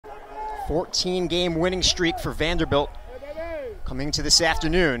14-game winning streak for Vanderbilt coming to this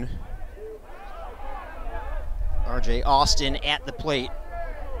afternoon. RJ Austin at the plate.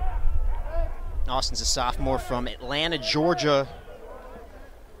 Austin's a sophomore from Atlanta, Georgia.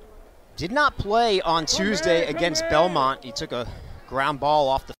 Did not play on Tuesday against Belmont. He took a ground ball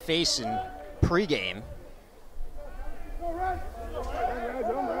off the face in pregame.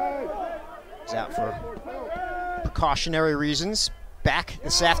 He's out for precautionary reasons. Back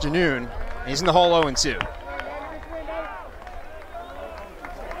this afternoon. He's in the hole 0-2.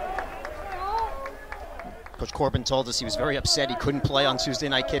 Coach Corbin told us he was very upset he couldn't play on Tuesday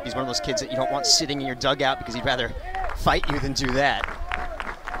night, Kip. He's one of those kids that you don't want sitting in your dugout because he'd rather fight you than do that.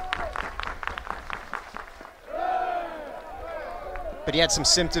 But he had some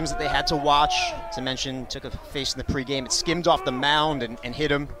symptoms that they had to watch. As I mentioned, took a face in the pregame. It skimmed off the mound and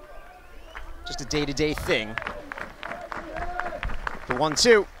hit him. Just a day-to-day thing. The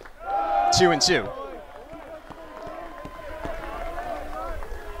 1-2, 2-2.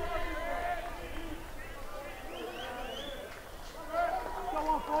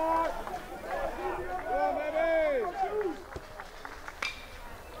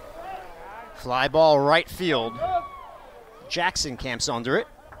 Fly ball right field. Jackson camps under it.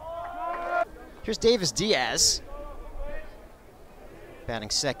 Here's Davis Diaz,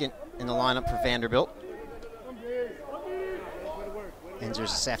 batting second in the lineup for Vanderbilt.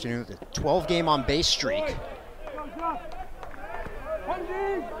 Enters this afternoon with a 12-game on-base streak.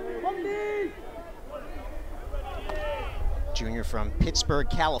 Junior from Pittsburgh,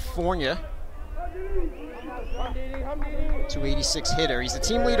 California. 286 hitter. He's the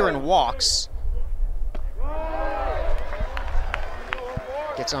team leader in walks.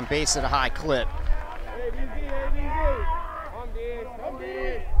 Gets on base at a high clip.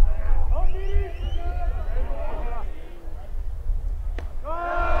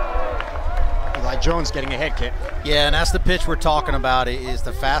 Eli Jones getting ahead, Kit. Yeah, and that's the pitch we're talking about, is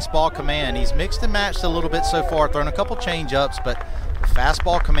the fastball command. He's mixed and matched a little bit so far, thrown a couple change-ups, but the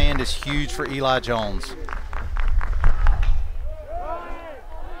fastball command is huge for Eli Jones.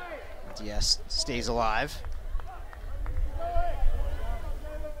 Diaz stays alive.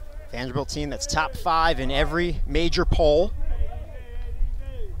 Vanderbilt team that's top 5 in every major poll.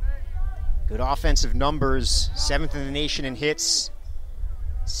 Good offensive numbers, 7th in the nation in hits,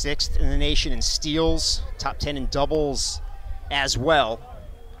 6th in the nation in steals, top 10 in doubles as well.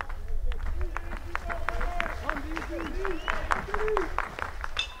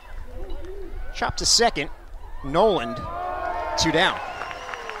 Chop to second, Noland, 2 down.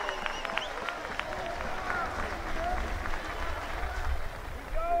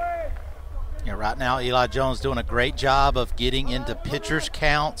 Yeah, right now Eli Jones doing a great job of getting into pitchers'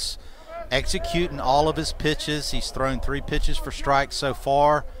 counts, executing all of his pitches. He's thrown 3 pitches for strikes so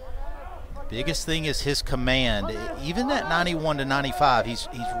far. The biggest thing is his command. Even at 91 to 95, he's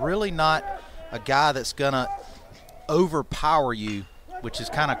really not a guy that's gonna overpower you, which is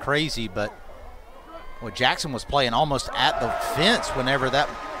kind of crazy. But well, Jackson was playing almost at the fence whenever that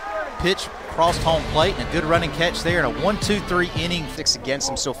pitch crossed home plate, and a good running catch there, and a 1-2-3 inning. 6 against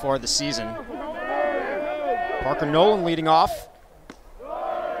him so far this season. Parker Nolan leading off.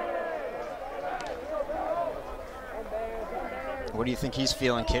 What do you think he's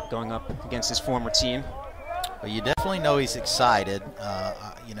feeling, Kip, going up against his former team? Well, you definitely know he's excited.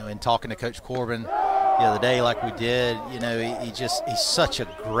 You know, in talking to Coach Corbin the other day like we did, you know, he's such a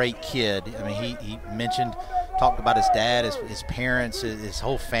great kid. I mean, he mentioned, talked about his dad, his parents, his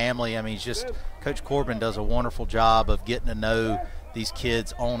whole family. I mean, Coach Corbin does a wonderful job of getting to know these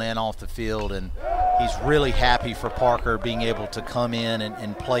kids on and off the field, and he's really happy for Parker being able to come in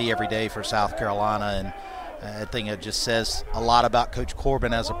and play every day for South Carolina, and I think it just says a lot about Coach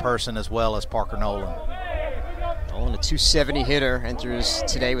Corbin as a person as well as Parker Nolan. Nolan, a 270 hitter, enters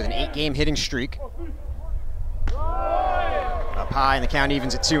today with an 8-game hitting streak. Up high, and the count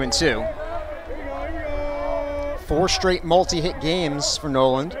evens at 2-2. 4 straight multi-hit games for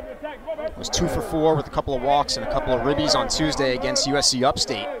Noland. Was 2 for 4 with a couple of walks and a couple of ribbies on Tuesday against USC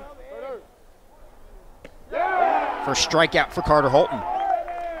Upstate. First strikeout for Carter Holton.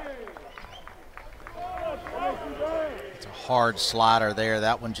 It's a hard slider there.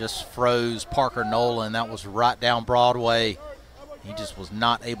 That one just froze Parker Nolan. That was right down Broadway. He just was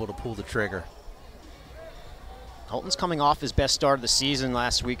not able to pull the trigger. Holton's coming off his best start of the season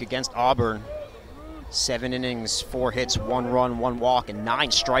last week against Auburn. 7 innings, 4 hits, 1 run, 1 walk, and 9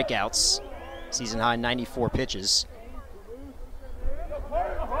 strikeouts. Season high 94 pitches.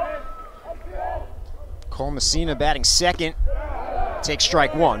 Cole Messina batting second. Takes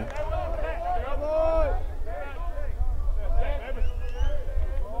strike 1.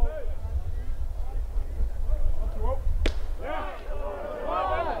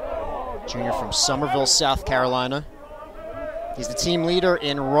 Junior from Summerville, South Carolina. He's the team leader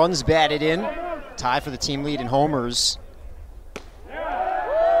in runs batted in, tied for the team lead in homers.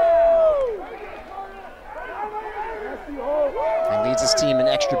 And leads his team in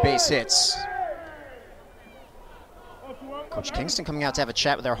extra base hits. Coach Kingston coming out to have a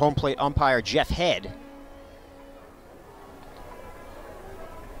chat with our home plate umpire, Jeff Head.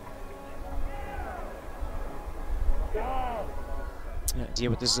 Any idea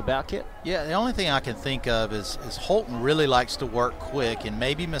what this is about, Kit? Yeah, the only thing I can think of is Holton really likes to work quick, and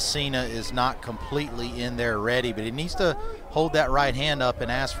maybe Messina is not completely in there ready, but he needs to hold that right hand up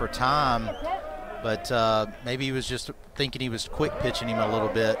and ask for time. But maybe he was just thinking he was quick pitching him a little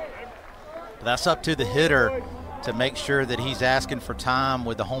bit. But that's up to the hitter to make sure that he's asking for time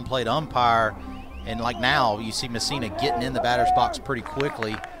with the home plate umpire. And like now, you see Messina getting in the batter's box pretty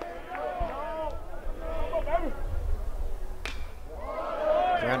quickly.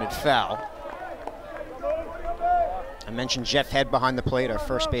 Grounded foul. I mentioned Jeff Head behind the plate. Our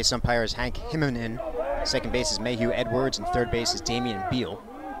first base umpire is Hank Himonen. Second base is Mayhew Edwards, and third base is Damian Beal.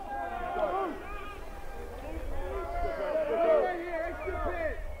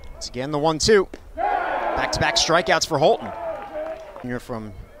 Once again, the 1-2. Back-to-back strikeouts for Holton. You're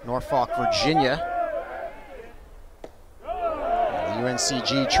from Norfolk, Virginia. And the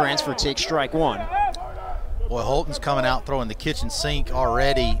UNCG transfer takes strike one. Boy, Holton's coming out throwing the kitchen sink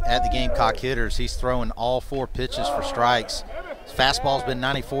already at the Gamecock hitters. He's throwing all 4 pitches for strikes. His fastball's been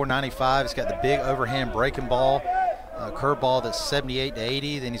 94, 95. He's got the big overhand breaking ball, curveball that's 78 to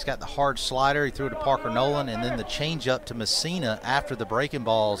 80. Then he's got the hard slider. He threw it to Parker Nolan, and then the changeup to Messina after the breaking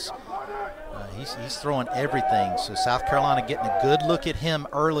balls. He's throwing everything. So South Carolina getting a good look at him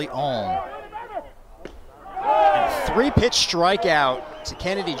early on. And a 3-pitch strikeout to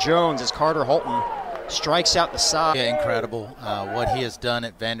Kennedy Jones as Carter Holton strikes out the side. Yeah, incredible. What he has done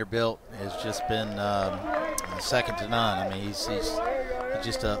at Vanderbilt has just been second to none. I mean, he's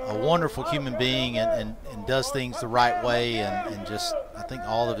just a wonderful human being and does things the right way. And just, I think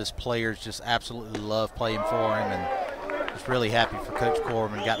all of his players just absolutely love playing for him. And just really happy for Coach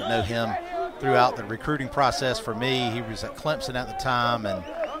Corbin. Got to know him throughout the recruiting process for me. He was at Clemson at the time. And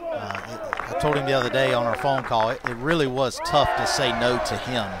I told him the other day on our phone call, it really was tough to say no to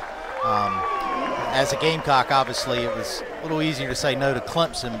him. As a Gamecock, obviously, it was a little easier to say no to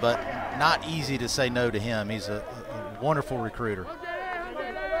Clemson, but not easy to say no to him. He's a wonderful recruiter.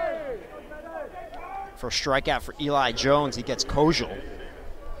 First strikeout for Eli Jones. He gets Kojal.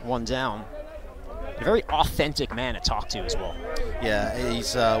 1 down. A very authentic man to talk to as well. Yeah,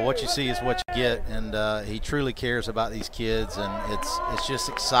 he's what you see is what you get, and he truly cares about these kids, and it's just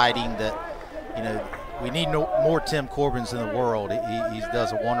exciting that, you know, we need more Tim Corbins in the world. He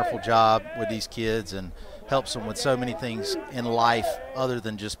does a wonderful job with these kids and helps them with so many things in life other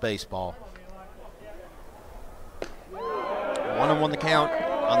than just baseball. 1-1 the count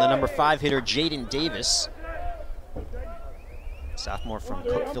on the number 5 hitter, Jaden Davis. Sophomore from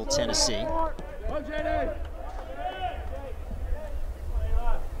Cookeville, Tennessee.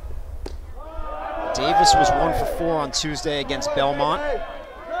 Davis was 1 for 4 on Tuesday against Belmont.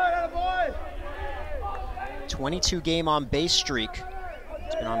 22-game on-base streak.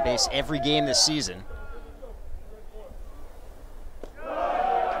 He's been on base every game this season.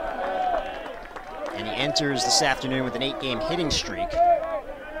 And he enters this afternoon with an 8-game hitting streak.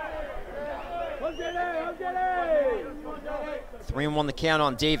 3-1 the count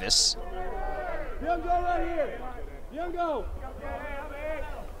on Davis. The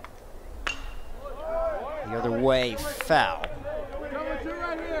other way, foul.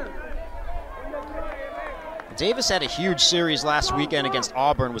 Davis had a huge series last weekend against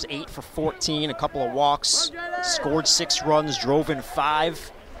Auburn, was 8 for 14, a couple of walks, scored 6 runs, drove in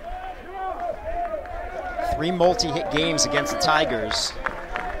 5. 3 multi-hit games against the Tigers.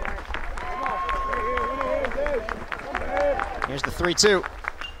 Here's the 3-2.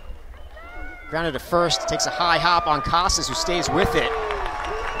 Grounded to first, takes a high hop on Casas, who stays with it.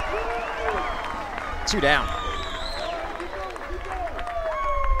 2 down.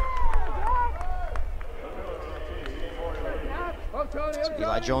 So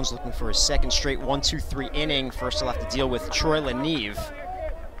Eli Jones looking for his second straight 1-2-3 inning. First he'll have to deal with Troy Leneve.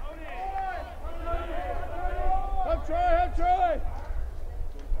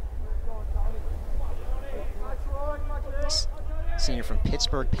 Senior from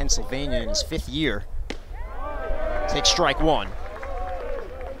Pittsburgh, Pennsylvania in his 5th year. Takes strike 1.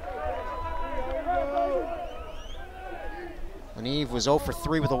 Leneve was 0 for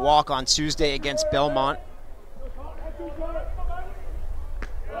 3 with a walk on Tuesday against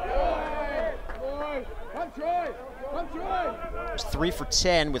Was 3 for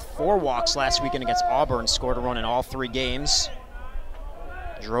 10 with 4 walks last weekend against Auburn. Scored a run in all 3 games.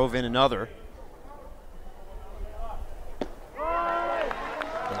 Drove in another.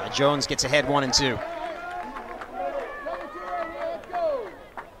 Jones gets ahead 1-2.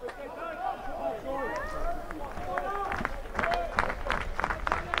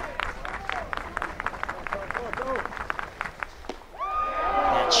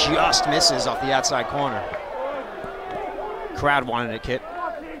 That just misses off the outside corner. Crowd wanted it, Kit.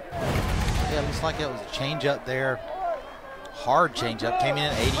 Yeah, it looks like it was a changeup there. Hard changeup. Came in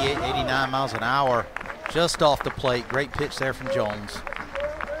at 88, 89 miles an hour. Just off the plate. Great pitch there from Jones.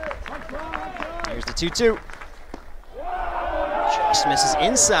 Here's the 2-2. Just misses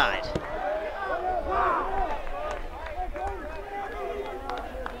inside.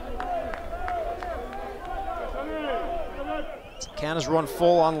 Count is run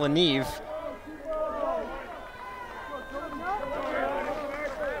full on Leneve.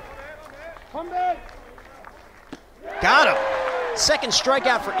 Got him. Second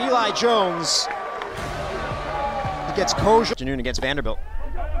strikeout for Eli Jones. He gets Kosher afternoon against Vanderbilt.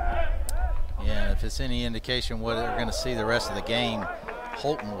 Yeah, if it's any indication what they're going to see the rest of the game,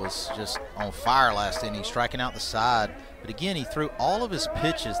 Holton was just on fire last inning, striking out the side. But again, he threw all of his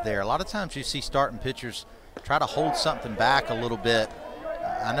pitches there. A lot of times you see starting pitchers try to hold something back a little bit.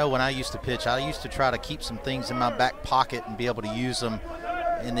 I know when I used to pitch, I used to try to keep some things in my back pocket and be able to use them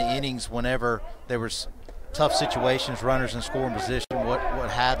in the innings whenever there was tough situations, runners in scoring position, what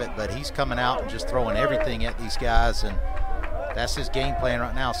have it. But he's coming out and just throwing everything at these guys, and that's his game plan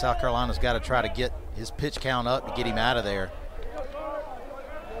right now. South Carolina's got to try to get his pitch count up to get him out of there.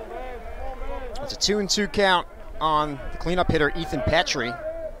 It's a 2-2 count on the cleanup hitter, Ethan Petrie.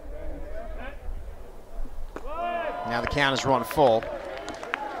 Now the count is run full.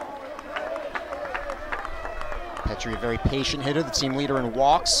 Petrie, a very patient hitter, the team leader in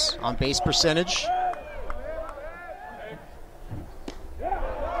walks, on base percentage.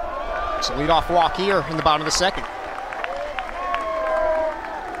 It's a leadoff walk here in the bottom of the second.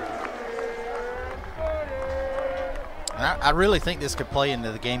 I really think this could play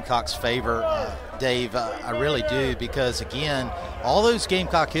into the Gamecocks' favor, Dave. I really do, because, again, all those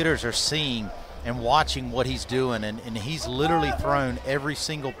Gamecock hitters are seeing and watching what he's doing, and he's literally thrown every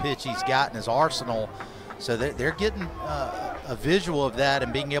single pitch he's got in his arsenal. So they're getting a visual of that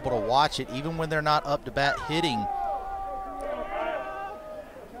and being able to watch it even when they're not up to bat hitting.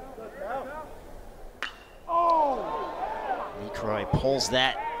 LeCroy pulls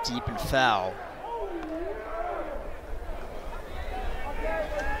that deep and foul.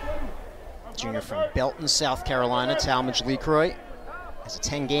 Junior from Belton, South Carolina, Talmadge LeCroy has a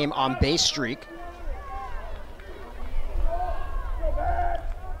 10-game on-base streak.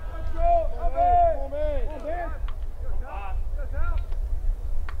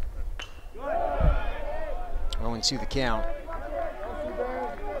 Going to the count.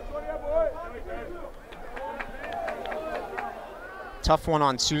 Tough one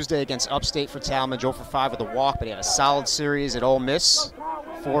on Tuesday against Upstate for Talmadge, 0 for 5 with a walk, but he had a solid series at Ole Miss.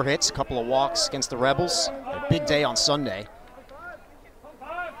 4 hits, a couple of walks against the Rebels. A big day on Sunday.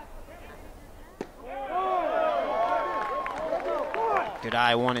 Good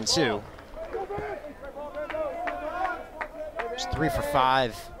eye, 1-2. Just 3 for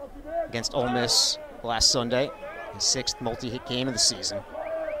 5 against Ole Miss last Sunday. His 6th multi-hit game of the season.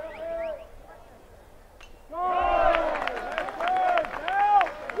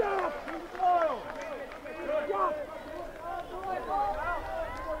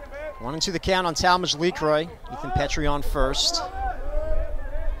 One and two the count on Talmadge LeCroy. Ethan Petrie on first.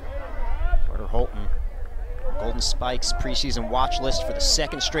 Carter Holton. Golden Spikes preseason watch list for the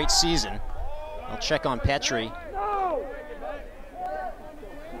 2nd straight season. I'll check on Petrie.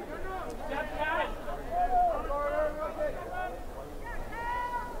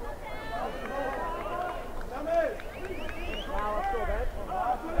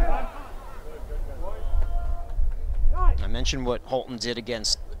 I mentioned what Holton did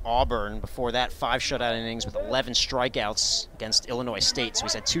against Auburn. Before that, 5 shutout innings with 11 strikeouts against Illinois State. So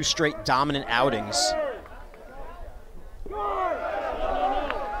he's had 2 straight dominant outings.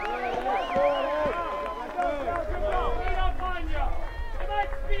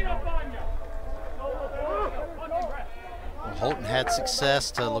 Holton had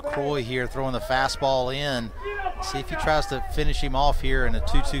success to LeCroy here, throwing the fastball in. See if he tries to finish him off here in a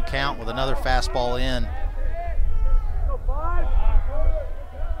 2-2 count with another fastball in.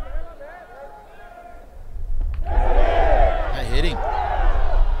 That hit him.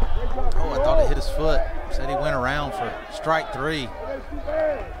 Oh, I thought it hit his foot. Said he went around for strike 3. It's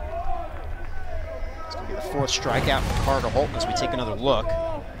going to be the fourth strikeout for Carter Holton as we take another look.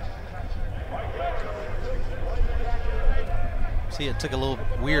 See, it took a little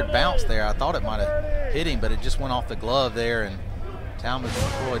weird bounce there. I thought it might have hit him, but it just went off the glove there, and Talmadge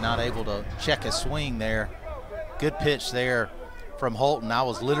McCroy not able to check his swing there. Good pitch there from Holton. I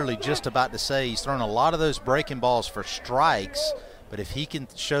was literally just about to say he's thrown a lot of those breaking balls for strikes, but if he can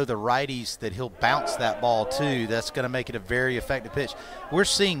show the righties that he'll bounce that ball too, that's going to make it a very effective pitch. We're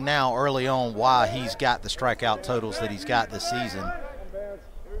seeing now early on why he's got the strikeout totals that he's got this season.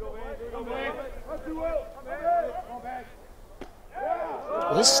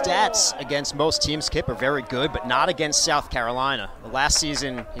 Well, his stats against most teams, Kip, are very good, but not against South Carolina. The last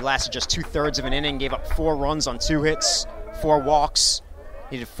season, he lasted just 2/3 of an inning, gave up 4 runs on 2 hits, 4 walks.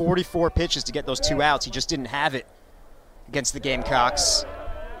 He did 44 pitches to get those 2 outs. He just didn't have it against the Gamecocks.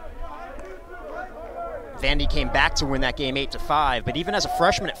 Vandy came back to win that game 8-5, but even as a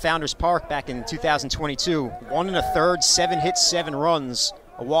freshman at Founders Park back in 2022, 1 1/3, 7 hits, 7 runs,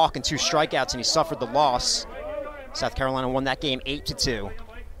 a walk, and 2 strikeouts, and he suffered the loss. South Carolina won that game 8-2.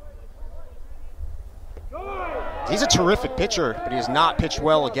 He's a terrific pitcher, but he has not pitched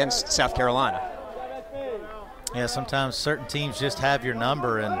well against South Carolina. Yeah, sometimes certain teams just have your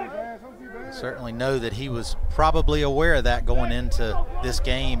number, and certainly know that he was probably aware of that going into this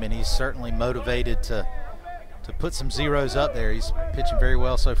game, and he's certainly motivated to put some zeros up there. He's pitching very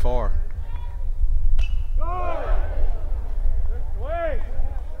well so far.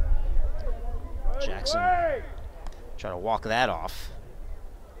 Jackson try to walk that off.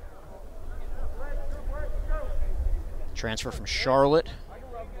 Transfer from Charlotte,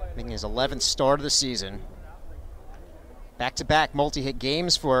 making his 11th start of the season. Back-to-back multi-hit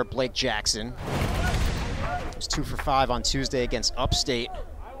games for Blake Jackson. He was 2 for 5 on Tuesday against Upstate.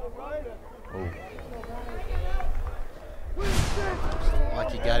 Oh. Like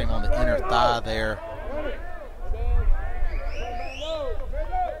he got him on the inner thigh there.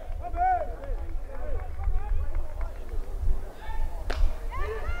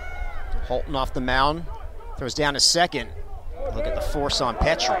 Holton off the mound, throws down to second. Look at the force on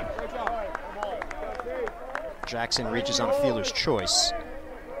Petrie. Jackson reaches on a fielder's choice.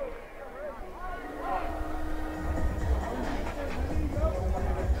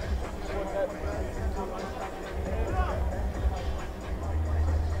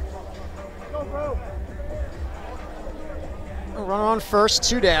 A run on first,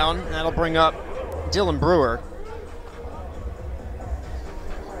 2 down. That'll bring up Dylan Brewer.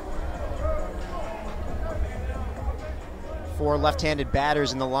 Four left-handed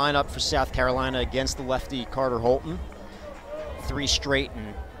batters in the lineup for South Carolina against the lefty Carter Holton. 3 straight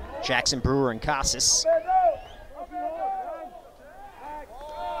and Jackson, Brewer, and Casas.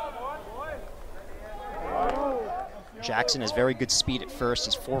 Jackson has very good speed at first.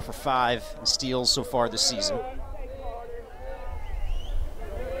 He's 4 for 5 in steals so far this season.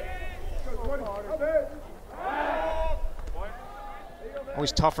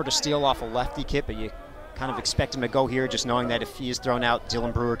 Always tougher to steal off a lefty, Kip, but you kind of expect him to go here, just knowing that if he is thrown out,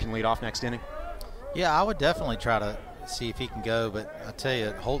 Dylan Brewer can lead off next inning. Yeah, I would definitely try to see if he can go, but I tell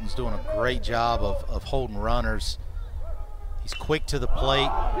you, Holton's doing a great job of holding runners. He's quick to the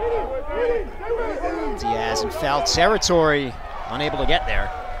plate. Diaz in foul territory, unable to get there.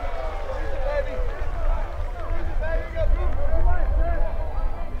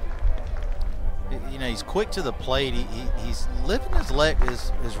 You know, he's quick to the plate. He's lifting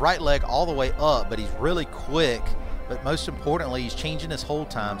his right leg all the way up, but he's really quick. But most importantly, he's changing his hold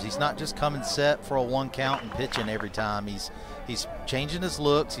times. He's not just coming set for a 1 count and pitching every time. He's changing his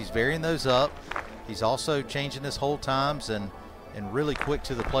looks. He's varying those up. He's also changing his hold times and really quick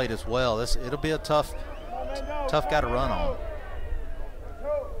to the plate as well. It'll be a tough guy to run on.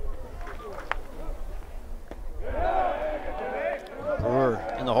 Brewer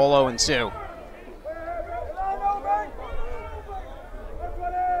in the hole 0-2.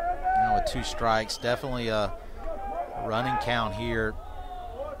 Now with 2 strikes, definitely a running count here.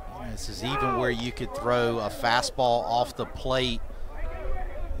 You know, this is even where you could throw a fastball off the plate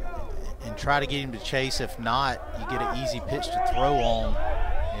and try to get him to chase. If not, you get an easy pitch to throw on.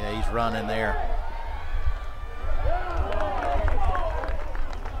 Yeah, he's running there.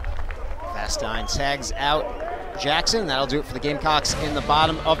 Fastine tags out Jackson. That'll do it for the Gamecocks in the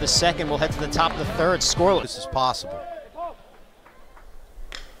bottom of the second. We'll head to the top of the third. Scoreless. This is possible.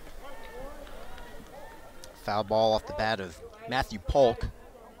 Foul ball off the bat of Matthew Polk.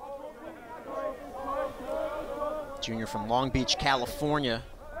 Junior from Long Beach, California.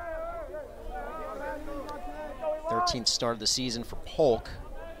 13th start of the season for Polk,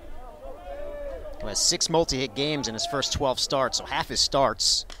 who has 6 multi-hit games in his first 12 starts, so half his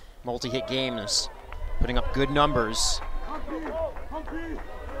starts multi-hit games. putting up good numbers.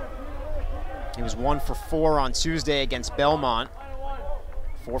 He was 1 for 4 on Tuesday against Belmont.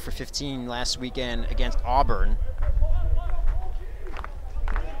 4 for 15 last weekend against Auburn.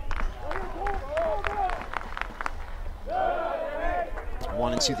 It's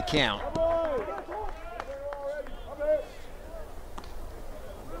 1-2 the count.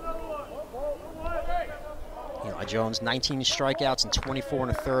 Eli Jones, 19 strikeouts and 24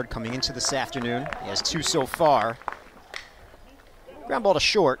 1/3 coming into this afternoon. He has 2 so far. Ground ball to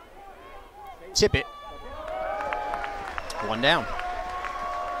short. Tip it. 1 down.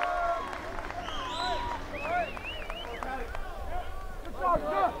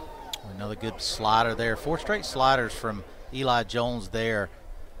 Another good slider there. 4 straight sliders from Eli Jones there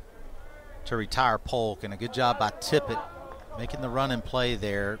to retire Polk, and a good job by Tippett making the run and play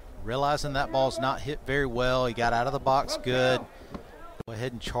there. Realizing that ball's not hit very well. He got out of the box good. Go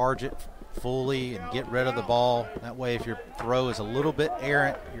ahead and charge it fully and get rid of the ball. That way, if your throw is a little bit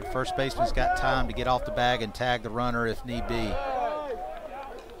errant, your first baseman's got time to get off the bag and tag the runner if need be.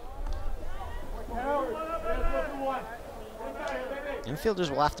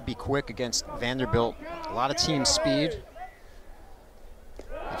 Infielders will have to be quick against Vanderbilt. A lot of team speed.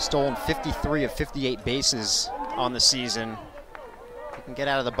 They've stolen 53 of 58 bases on the season. If you can get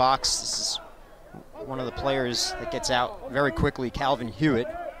out of the box, this is one of the players that gets out very quickly, Calvin Hewitt.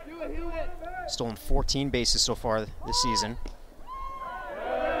 Stolen 14 bases so far this season.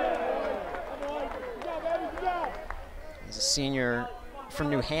 He's a senior from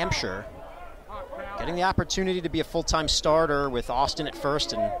New Hampshire, getting the opportunity to be a full-time starter with Austin at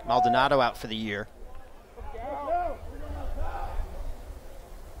first and Maldonado out for the year.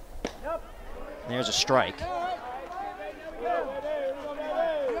 There's a strike.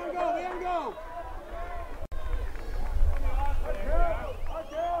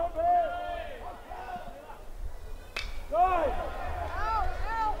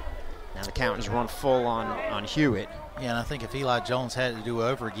 Now the count is run full on Hewitt. Yeah, and I think if Eli Jones had to do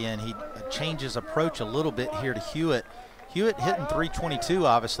over again, he'd change his approach a little bit here to Hewitt. Hewitt hitting .322,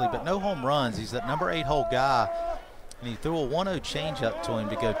 obviously, but no home runs. He's that number 8 hole guy, and he threw a 1-0 changeup to him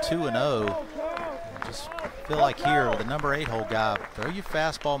to go 2-0. Just feel like here with the number 8 hole guy, throw your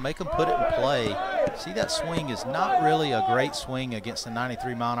fastball, make him put it in play. See, that swing is not really a great swing against a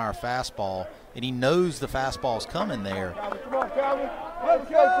 93-mile-an-hour fastball, and he knows the fastball's coming there.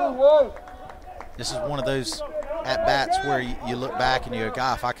 This is one of those at-bats where you look back and you go,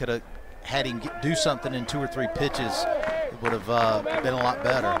 God, if I could have had him do something in 2 or 3 pitches, it would have been a lot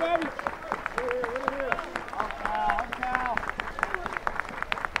better.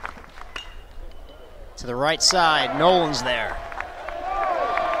 To the right side, Nolan's there.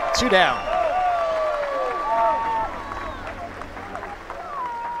 2 down.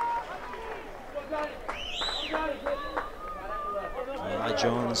 Eli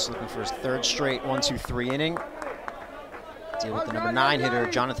Jones looking for his 3rd straight 1-2-3 inning. Deal with the number 9 hitter,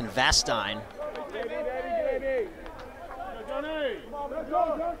 Jonathan Vastine.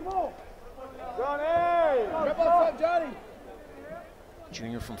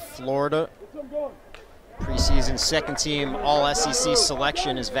 Junior from Florida. Preseason 2nd team All-SEC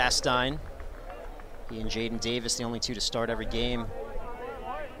selection is Vastine. He and Jaden Davis, the only 2 to start every game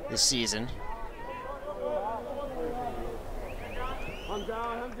this season.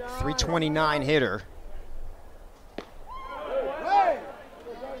 329 hitter.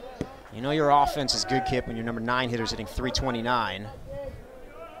 You know your offense is good, Kip, when your number 9 hitter's hitting 329.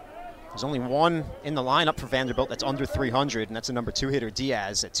 There's only one in the lineup for Vanderbilt that's under 300, and that's the number 2 hitter,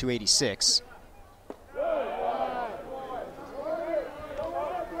 Diaz, at 286.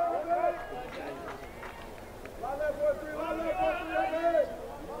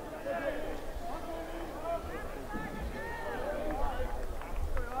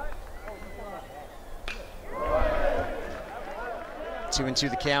 Two and 2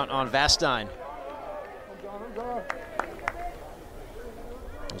 the count on Vastine.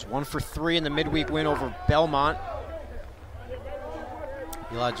 It was 1 for 3 in the midweek win over Belmont.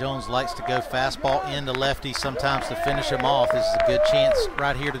 Eli Jones likes to go fastball into lefty sometimes to finish him off. This is a good chance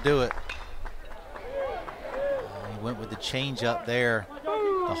right here to do it. He went with the changeup there.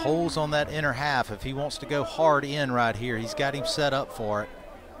 The holes on that inner half, if he wants to go hard in right here, he's got him set up for it.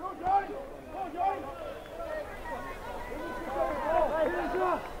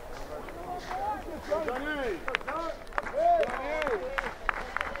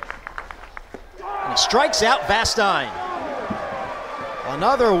 And he strikes out Vastine.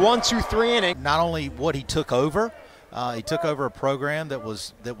 Another 1-2-3 inning. Not only what he took over a program that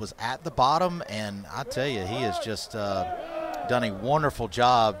was at the bottom, and I tell you, he has just done a wonderful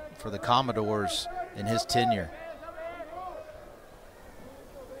job for the Commodores in his tenure.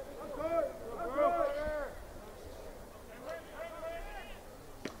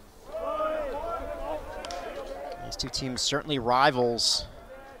 These two teams certainly rivals.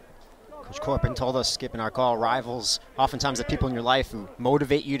 Coach Corbin told us, Skip in our call, rivals, oftentimes the people in your life who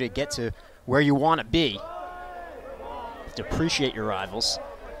motivate you to get to where you want to be. You have to appreciate your rivals.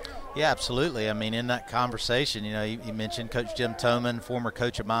 Yeah, absolutely. I mean, in that conversation, you know, you mentioned Coach Jim Toman, former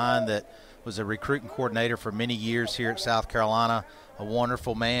coach of mine that was a recruiting coordinator for many years here at South Carolina, a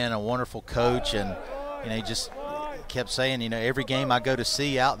wonderful man, a wonderful coach, and, you know, he just kept saying, you know, every game I go to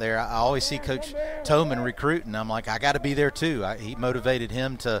see out there, I always see Coach Toman recruiting. I'm like, I got to be there too. He motivated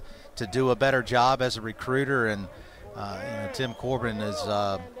him to do a better job as a recruiter, and you know, Tim Corbin is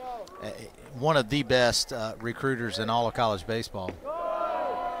one of the best recruiters in all of college baseball.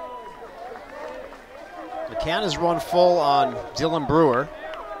 The count is run full on Dylan Brewer.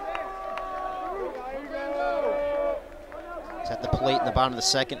 He's at the plate in the bottom of the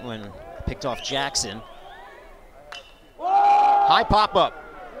second when picked off Jackson. High pop-up.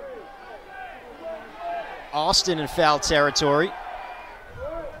 Austin in foul territory.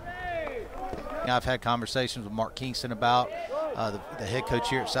 I've had conversations with Mark Kingston about the head coach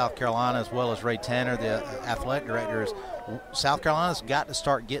here at South Carolina, as well as Ray Tanner, the athletic director. Is South Carolina's got to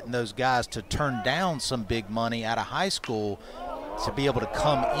start getting those guys to turn down some big money out of high school to be able to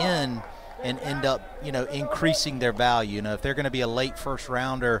come in and end up, you know, increasing their value. You know, if they're going to be a late first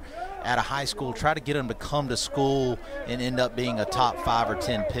rounder at a high school, try to get them to come to school and end up being a top 5 or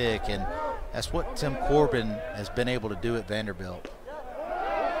 10 pick. And that's what Tim Corbin has been able to do at Vanderbilt.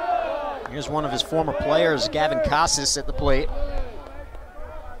 Here's one of his former players, Gavin Casas, at the plate.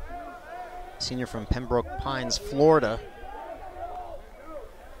 Senior from Pembroke Pines, Florida.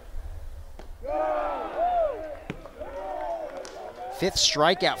 Fifth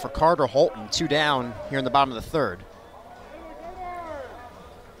strikeout for Carter Holton, 2 down here in the bottom of the third.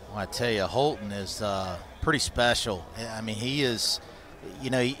 Well, I tell you, Holton is pretty special. I mean, he is, you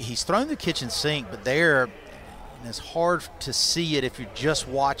know, he's thrown the kitchen sink, but there, and it's hard to see it if you're just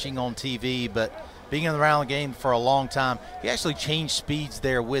watching on TV, but being around the game for a long time, he actually changed speeds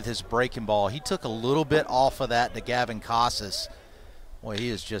there with his breaking ball. He took a little bit off of that to Gavin Casas. Boy, he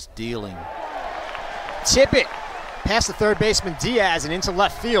is just dealing. Tip it past the third baseman Diaz and into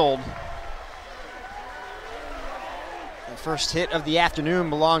left field. The first hit of the afternoon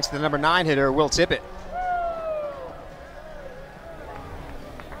belongs to the number 9 hitter, Will Tippett.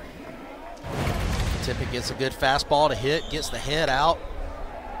 Tippett gets a good fastball to hit, gets the head out.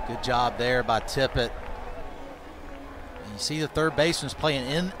 Good job there by Tippett. And you see the third baseman's playing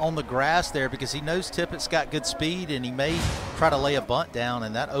in on the grass there because he knows Tippett's got good speed, and he may try to lay a bunt down,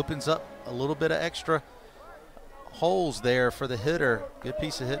 and that opens up a little bit of extra holes there for the hitter. Good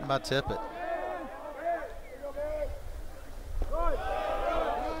piece of hitting by Tippett.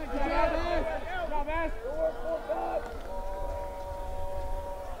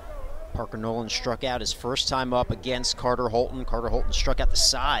 Parker Nolan struck out his first time up against Carter Holton. Carter Holton struck out the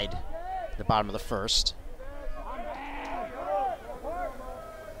side at the bottom of the first.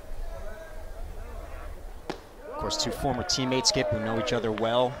 Of course, 2 former teammates, Skip, who know each other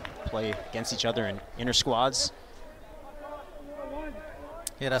well, play against each other in inter squads.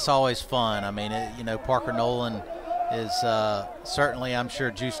 Yeah, that's always fun. I mean, you know, Parker Nolan is certainly, I'm sure,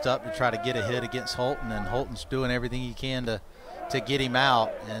 juiced up to try to get a hit against Holton, and Holton's doing everything he can to get him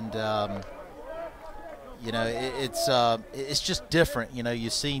out. And you know, it's just different. You know,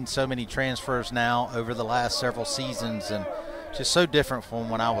 you've seen so many transfers now over the last several seasons, and just so different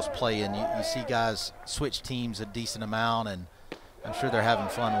from when I was playing. You see guys switch teams a decent amount, and I'm sure they're having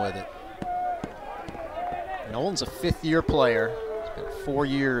fun with it. Nolan's a 5th-year player. Spent 4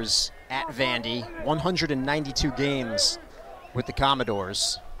 years at Vandy, 192 games with the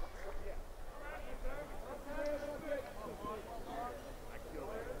Commodores.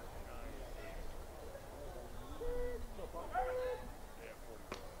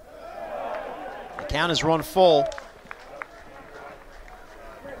 Count is run full.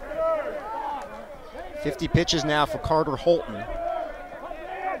 50 pitches now for Carter Holton.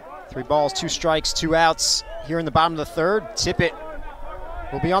 3 balls, 2 strikes, 2 outs here in the bottom of the third. Tippett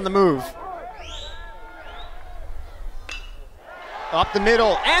will be on the move. Up the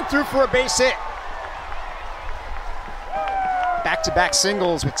middle and through for a base hit. Back-to-back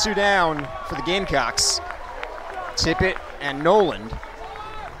singles with 2 down for the Gamecocks. Tippett and Noland.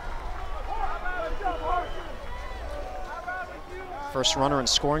 First runner in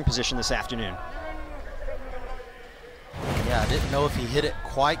scoring position this afternoon. Yeah, I didn't know if he hit it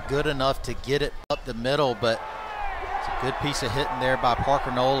quite good enough to get it up the middle, but it's a good piece of hitting there by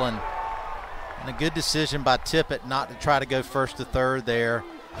Parker Nolan. And a good decision by Tippett not to try to go first to third there.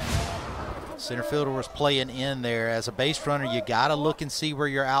 Center fielder was playing in there. As a base runner, you got to look and see where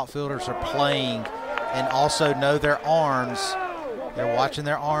your outfielders are playing and also know their arms. They're watching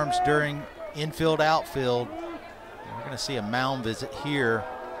their arms during infield, outfield. And we're going to see a mound visit here.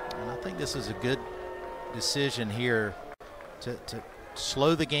 And I think this is a good decision here to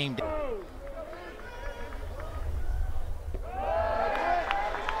slow the game down.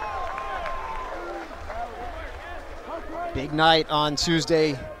 Big night on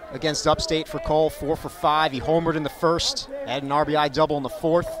Tuesday against Upstate for Cole, 4 for 5. He homered in the first, had an RBI double in the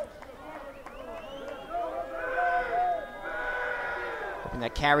fourth. Hoping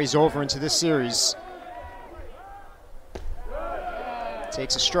that carries over into this series.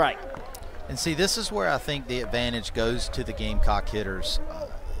 Takes a strike. And see, this is where I think the advantage goes to the Gamecock hitters.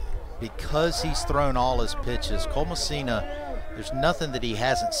 Because he's thrown all his pitches, Cole Messina, there's nothing that he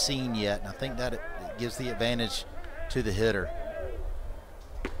hasn't seen yet, and I think that it gives the advantage to the hitter.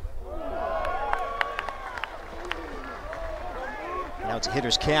 Now it's a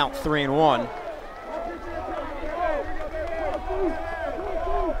hitter's count, 3-1.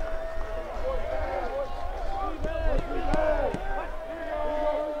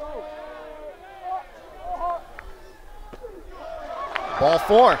 Ball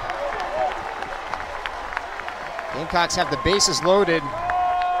 4. Gamecocks have the bases loaded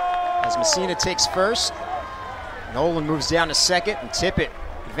as Messina takes first. Nolan moves down to second, and Tippett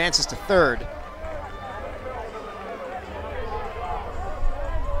advances to third.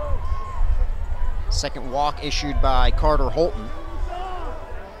 Second walk issued by Carter Holton.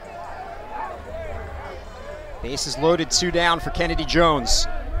 Bases loaded, 2 down for Kennedy Jones.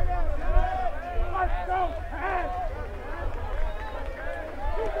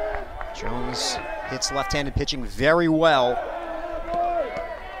 Jones hits left-handed pitching very well.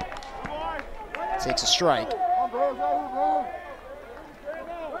 Takes a strike.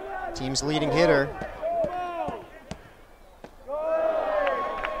 Team's leading hitter.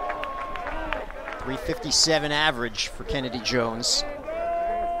 .357 average for Kennedy Jones.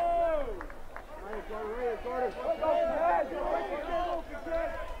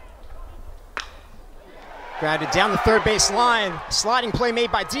 Grounded down the third base line. Sliding play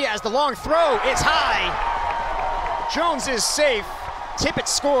made by Diaz. The long throw is high. Jones is safe. Tippett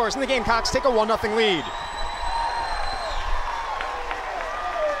scores, and the Gamecocks take a 1-0 lead.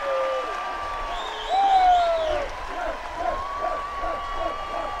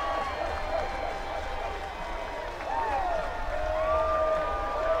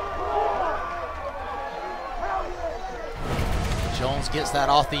 Jones gets that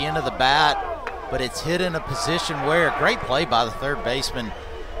off the end of the bat, but it's hit in a position where, great play by the third baseman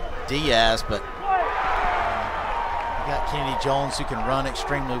Diaz, but you got Kennedy Jones who can run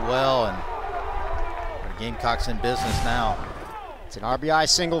extremely well, and the Gamecocks in business now. It's an RBI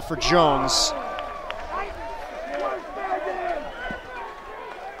single for Jones.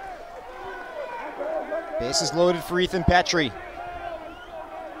 Bases loaded for Ethan Petrie.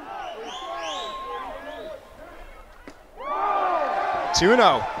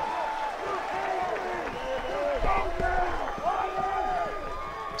 Tuno.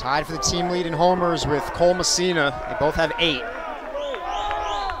 Tied for the team lead in homers with Cole Messina. They both have 8.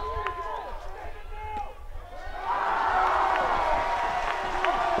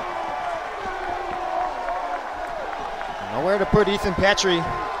 Nowhere to put Ethan Petrie.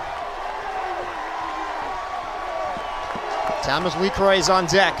 Thomas LeCroy is on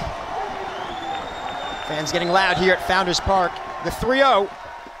deck. Fans getting loud here at Founders Park. The 3-0.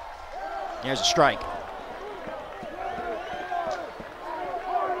 Here's a strike.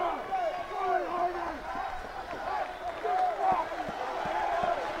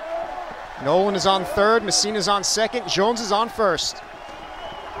 Nolan is on third, Messina's on second, Jones is on first.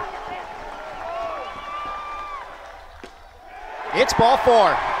 It's ball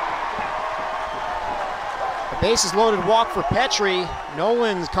 4. The bases loaded walk for Petrie.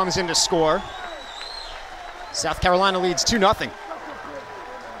 Nolan comes in to score. South Carolina leads 2-0.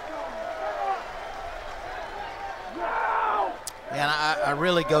 And I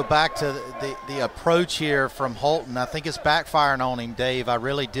really go back to the approach here from Holton. I think it's backfiring on him, Dave. I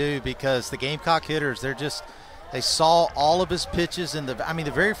really do, because the Gamecock hitters, they saw all of his pitches in the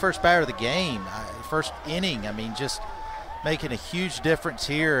very first batter of the game, first inning. Just making a huge difference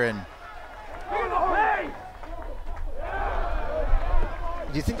here. And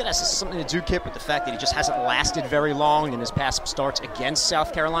do you think that has something to do, Kip, with the fact that he just hasn't lasted very long in his past starts against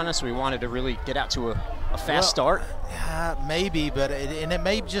South Carolina, so he wanted to really get out to a fast start? Yeah, maybe, but it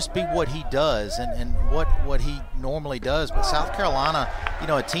may just be what he does and what he normally does. But South Carolina you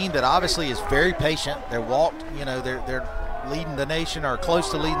know, a team that obviously is very patient. They're walked, you know, they're leading the nation or close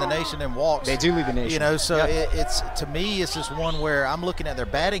to leading the nation in walks. They do lead the nation. You know, so yep. it's to me, it's just one where I'm looking at their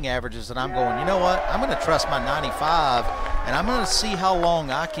batting averages and I'm going, you know what, I'm going to trust my 95 and I'm going to see how long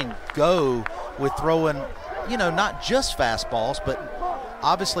I can go with throwing, you know, not just fastballs, but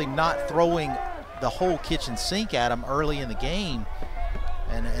obviously not throwing the whole kitchen sink at them early in the game.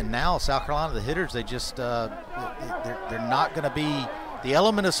 And now South Carolina, the hitters, they just they're not going to be, the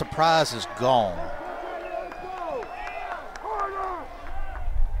element of surprise is gone.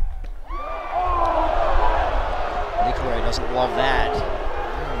 Doesn't love that.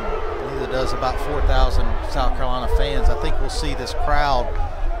 Neither does about 4,000 South Carolina fans. I think we'll see this crowd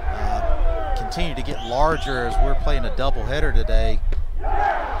continue to get larger as we're playing a doubleheader today.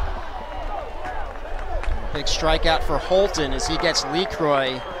 Big strikeout for Holton as he gets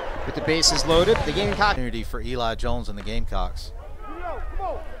LeCroy with the bases loaded. The Gamecocks. Opportunity for Eli Jones and the Gamecocks.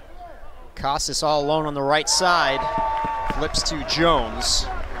 Casas all alone on the right side. Flips to Jones.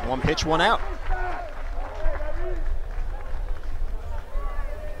 1 pitch, 1 out.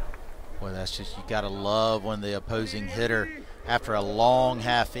 Boy, that's just, you got to love when the opposing hitter, after a long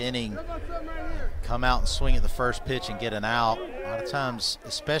half inning, come out and swing at the first pitch and get an out. A lot of times,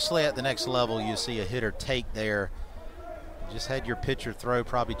 especially at the next level, you see a hitter take there. You just had your pitcher throw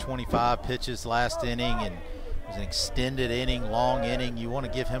probably 25 pitches last inning, and it was an extended inning, long inning. You want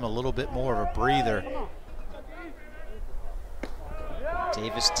to give him a little bit more of a breather.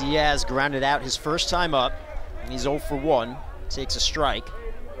 Davis Diaz grounded out his first time up. He's 0 for 1, takes a strike.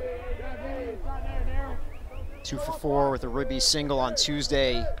 2 for 4 with a ribby single on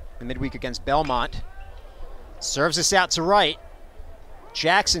Tuesday, the midweek against Belmont. Serves this out to right.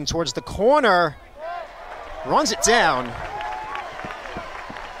 Jackson towards the corner, runs it down.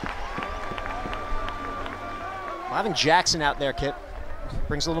 Well, having Jackson out there, Kip,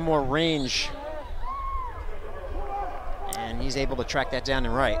 brings a little more range. And he's able to track that down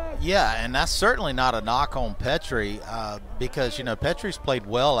and right. Yeah, and that's certainly not a knock on Petrie because, you know, Petrie's played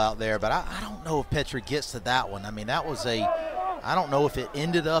well out there, but I don't know if Petrie gets to that one. I mean, that was I don't know if it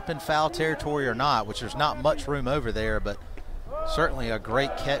ended up in foul territory or not, which there's not much room over there, but certainly a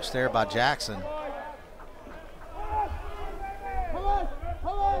great catch there by Jackson.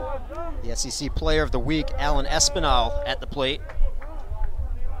 The SEC Player of the Week, Alan Espinal at the plate.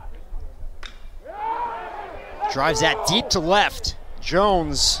 Drives that deep to left.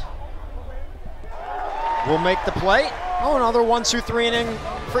 Jones will make the play. Oh, another 1-2-3 inning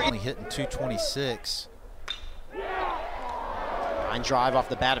for only hitting 226. Line drive off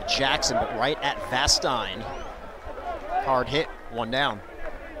the bat of Jackson, but right at Vastine. Hard hit, 1 down.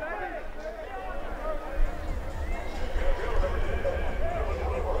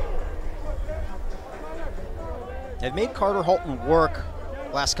 They've made Carter Holton work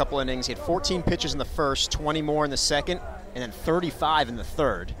last couple innings. He had 14 pitches in the first, 20 more in the second, and then 35 in the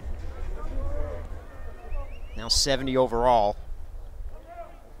third. Now 70 overall.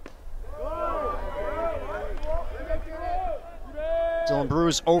 Dylan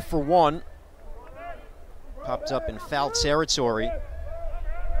Brewer's 0 for 1. Popped up in foul territory.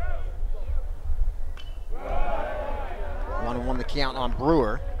 1-1 the count on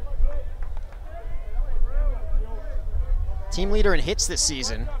Brewer. Team leader in hits this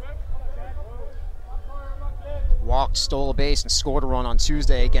season. Walked, stole a base, and scored a run on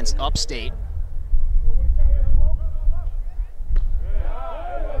Tuesday against Upstate.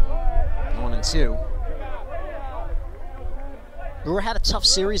 1-2. Brewer had a tough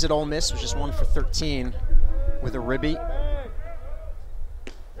series at Ole Miss, was just 1 for 13 with a ribby.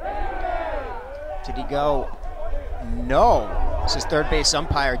 Did he go? No. This is third base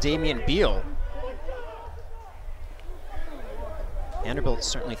umpire Damian Beal. Vanderbilt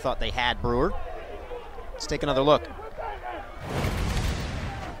certainly thought they had Brewer. Let's take another look.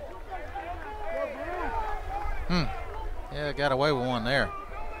 Yeah, got away with one there.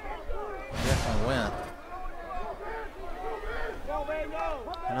 Definitely went.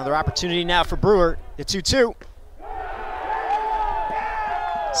 Another opportunity now for Brewer. The 2-2.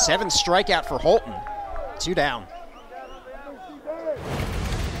 7th strikeout for Holton. 2 down.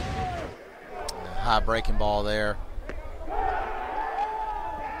 High breaking ball there.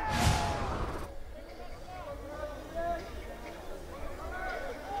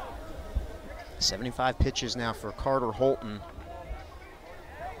 .75 pitches now for Carter Holton.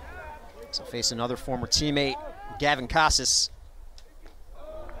 So face another former teammate, Gavin Casas.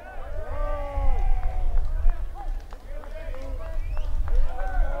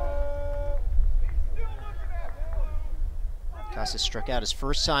 Casas struck out his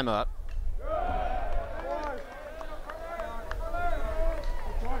first time up.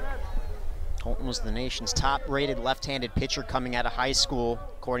 Holton was the nation's top-rated left-handed pitcher coming out of high school,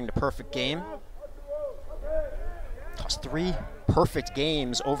 according to Perfect Game. Tossed 3 perfect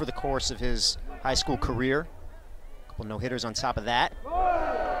games over the course of his high school career. A couple no-hitters on top of that.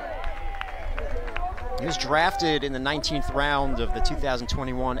 He was drafted in the 19th round of the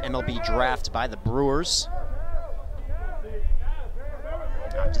 2021 MLB draft by the Brewers.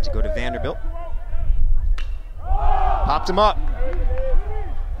 Opted to go to Vanderbilt. Popped him up.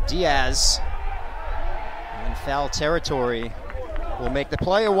 Diaz in foul territory will make the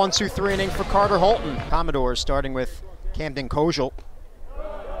play. A 1-2-3 inning for Carter Holton. Commodores starting with Camden Kojal.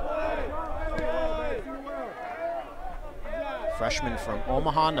 Freshman from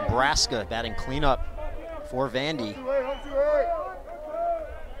Omaha, Nebraska, batting cleanup for Vandy.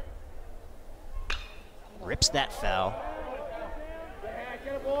 Rips that foul.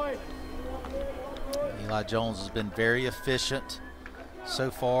 Eli Jones has been very efficient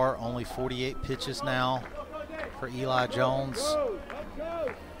so far. Only 48 pitches now for Eli Jones.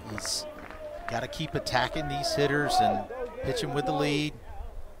 He's got to keep attacking these hitters and pitching with the lead.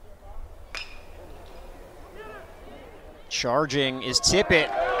 Charging is Tippett.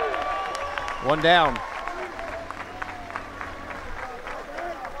 1 down.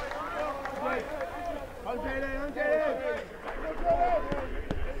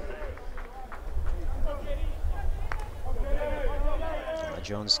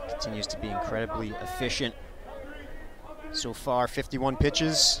 Jones continues to be incredibly efficient. So far, 51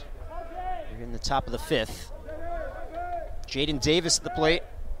 pitches. We're in the top of the 5th. Jaden Davis at the plate.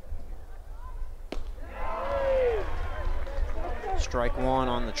 Strike 1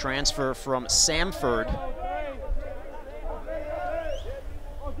 on the transfer from Samford.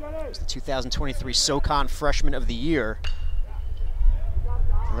 He's the 2023 SoCon Freshman of the Year.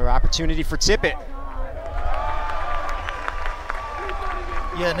 Another opportunity for Tippett.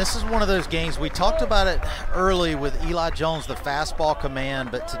 Yeah, and this is one of those games, we talked about it early with Eli Jones, the fastball command,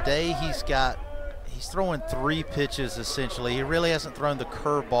 but today he's throwing 3 pitches essentially. He really hasn't thrown the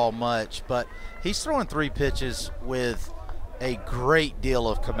curveball much, but he's throwing 3 pitches with a great deal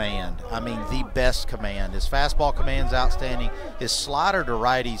of command. I mean, the best command. His fastball command's outstanding. His slider to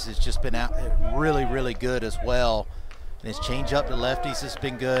righties has just been out really, really good as well. And his changeup to lefties has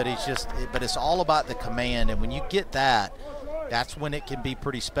been good. But it's all about the command, and when you get that, that's when it can be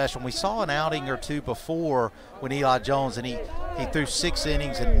pretty special. We saw an outing or 2 before when Eli Jones, and he threw 6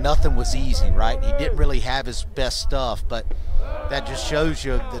 innings and nothing was easy, right? He didn't really have his best stuff, but that just shows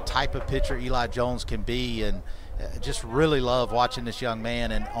you the type of pitcher Eli Jones can be, and just really love watching this young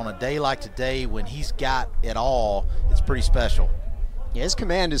man. And on a day like today when he's got it all, it's pretty special. Yeah, his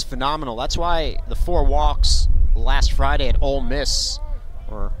command is phenomenal. That's why the 4 walks last Friday at Ole Miss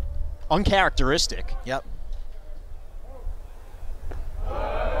were uncharacteristic. Yep.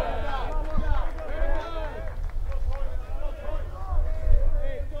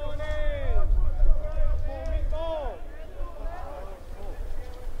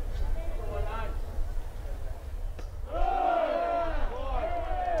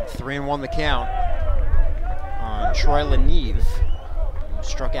 Three and 1 the count on Troy Leneve, who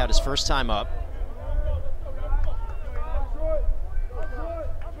struck out his first time up.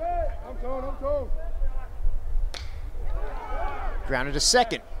 Grounded to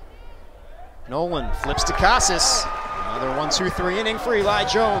second. Nolan flips to Casas. Another 1-2-3 inning for Eli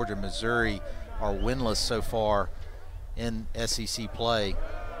Jones. Georgia and Missouri are winless so far in SEC play.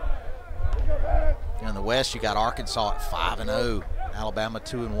 In the West, you got Arkansas at 5-0. Alabama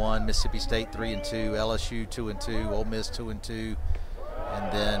 2-1, Mississippi State 3-2, LSU 2-2, Ole Miss 2-2,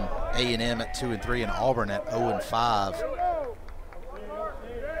 and then A&M at 2-3, and Auburn at 0-5.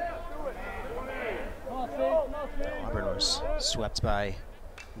 Auburn was swept by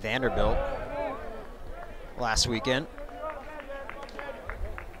Vanderbilt last weekend.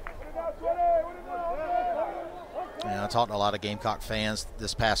 I talked to a lot of Gamecock fans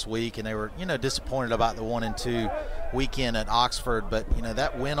this past week, and they were, disappointed about the 1-2 weekend at Oxford. But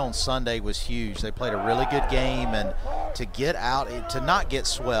that win on Sunday was huge. They played a really good game, and to get out, to not get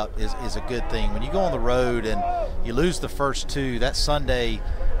swept is a good thing. When you go on the road and you lose the first 2, that Sunday,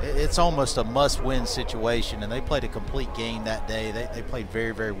 it's almost a must-win situation. And they played a complete game that day. They played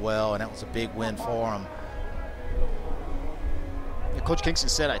very, very well, and that was a big win for them. Coach Kingston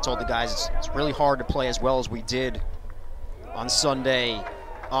said, I told the guys it's really hard to play as well as we did on Sunday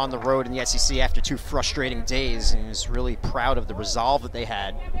on the road in the SEC after 2 frustrating days, and he was really proud of the resolve that they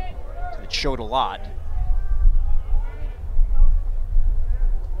had. It showed a lot.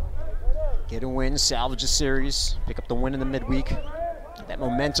 Get a win, salvage a series, pick up the win in the midweek. Get that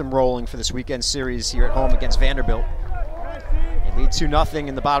momentum rolling for this weekend series here at home against Vanderbilt. They lead 2-0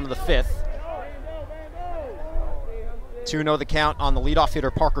 in the bottom of the 5th. 2-0 the count on the leadoff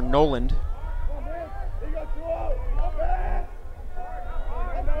hitter, Parker Noland.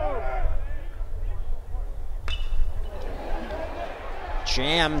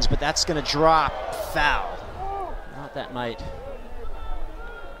 Jammed, but that's going to drop. Foul. Thought that might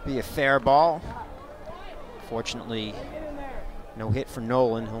be a fair ball. Fortunately, no hit for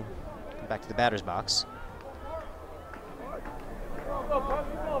Nolan. He'll come back to the batter's box.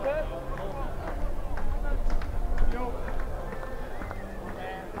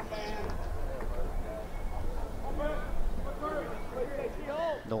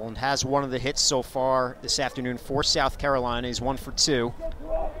 Nolan has one of the hits so far this afternoon for South Carolina. He's 1 for 2.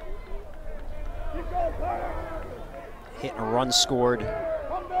 Hit and a run scored in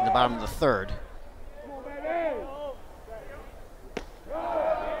the bottom of the third.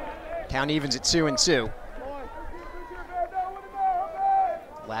 Count evens at 2-2.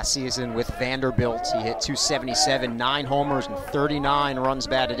 Last season with Vanderbilt, he hit .277, 9 homers and 39 runs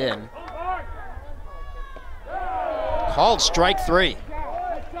batted in. Called strike 3.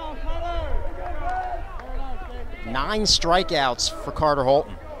 9 strikeouts for Carter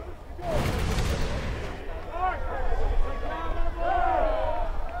Holton.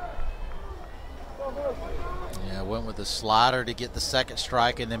 Yeah, went with the slider to get the second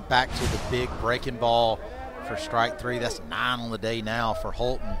strike, and then back to the big breaking ball for strike 3. That's 9 on the day now for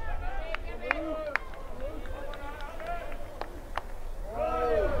Holton.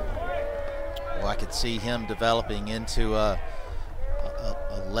 Well, I could see him developing into a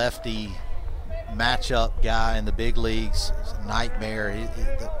lefty matchup guy in the big leagues. It's a nightmare.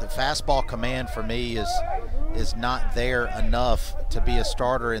 The fastball command for me is not there enough to be a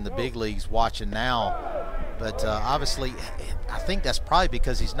starter in the big leagues watching now. But obviously, I think that's probably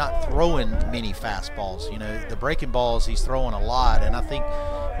because he's not throwing many fastballs. You know, the breaking balls he's throwing a lot, and I think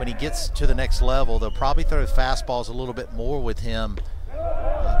when he gets to the next level, they'll probably throw fastballs a little bit more with him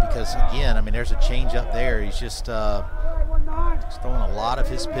because, again, I mean, there's a change up there. He's just throwing a lot of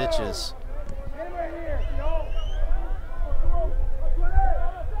his pitches.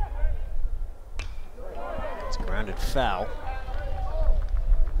 It's a grounded foul.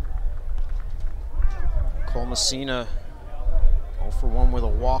 Cole Messina 0 for 1 with a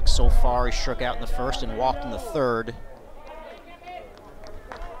walk so far. He struck out in the first and walked in the third.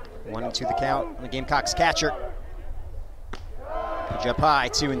 1-2 the count. The Gamecocks catcher. Pitch up high,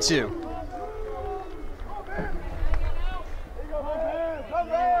 2-2.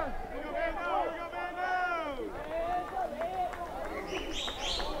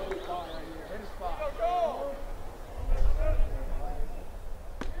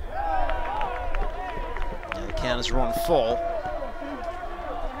 Count is run full.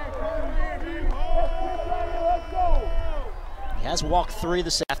 He has walked 3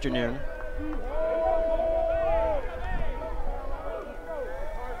 this afternoon.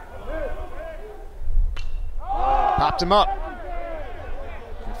 Popped him up.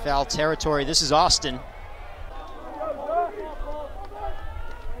 In foul territory, this is Austin.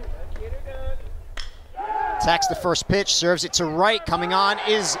 Attacks the first pitch, serves it to right. Coming on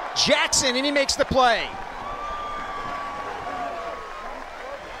is Jackson, and he makes the play.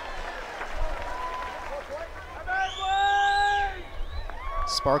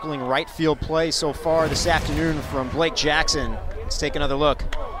 Sparkling right field play so far this afternoon from Blake Jackson. Let's take another look.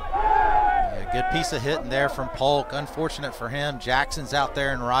 Yeah, good piece of hitting there from Polk. Unfortunate for him. Jackson's out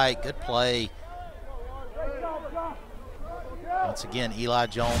there in right. Good play. Once again, Eli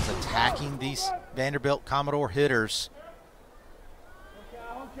Jones attacking these Vanderbilt Commodore hitters.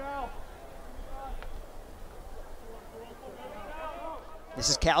 This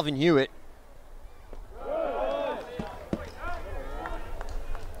is Calvin Hewitt.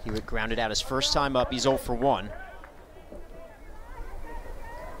 Hewitt grounded out his first time up. He's 0 for 1.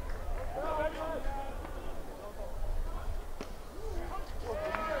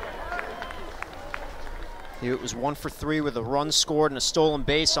 Hewitt was 1 for 3 with a run scored and a stolen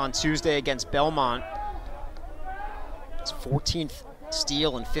base on Tuesday against Belmont. His 14th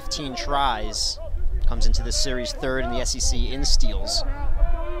steal in 15 tries. Comes into this series third in the SEC in steals.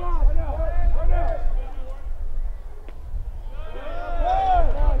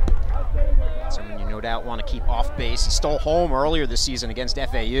 Someone you no doubt want to keep off base. He stole home earlier this season against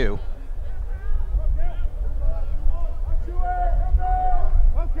FAU.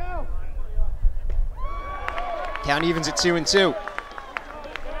 Count evens at 2-2.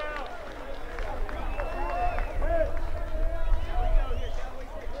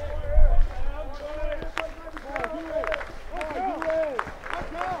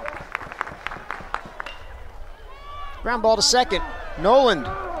 Ground ball to second. Noland,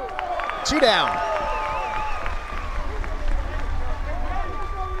 2 down.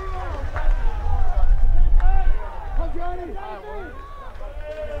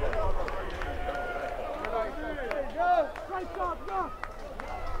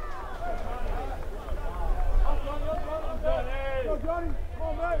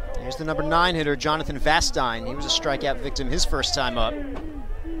 Here's the number 9 hitter, Jonathan Vastine. He was a strikeout victim his first time up.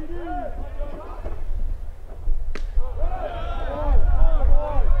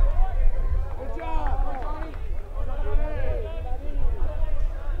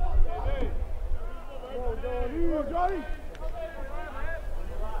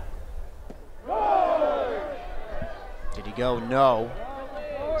 Did he go? No.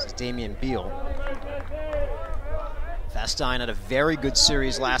 This is Damian Beal. Vastine had a very good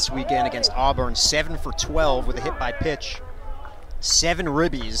series last weekend against Auburn, 7 for 12 with a hit by pitch, 7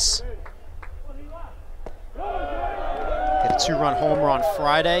 ribbies. Hit a 2-run homer on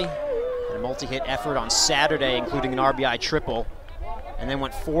Friday, and a multi-hit effort on Saturday, including an RBI triple, and then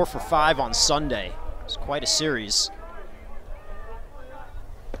went 4 for 5 on Sunday. It's quite a series.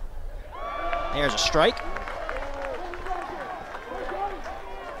 There's a strike.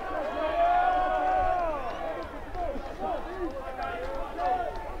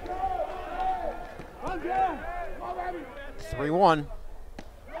 One.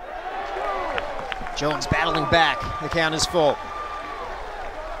 Jones battling back. The count is full.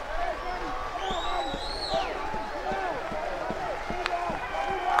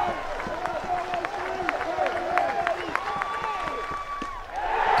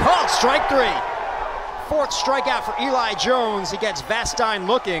 Called strike 3. 4th strikeout for Eli Jones. He gets Vastine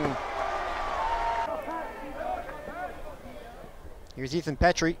looking. Here's Ethan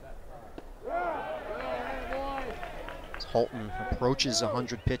Petrie. Holton approaches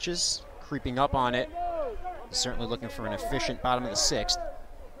 100 pitches, creeping up on it. He's certainly looking for an efficient bottom of the 6th.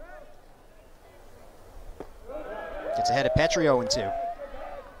 Gets ahead of Petrie 0-2.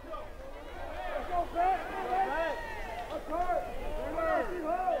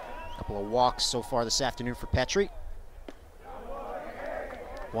 A couple of walks so far this afternoon for Petrie.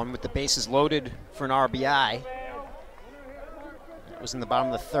 One with the bases loaded for an RBI. That was in the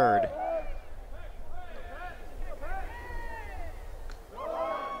bottom of the 3rd.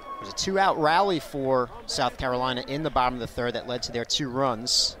 It was a 2-out rally for South Carolina in the bottom of the 3rd that led to their 2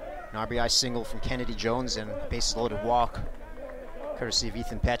 runs. An RBI single from Kennedy Jones and a bases-loaded walk, courtesy of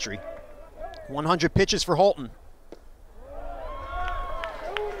Ethan Petrie. 100 pitches for Holton.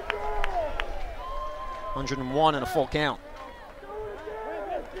 101 and a full count.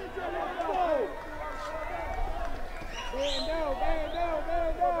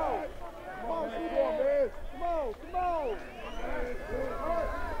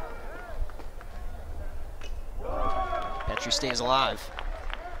 Petrie stays alive.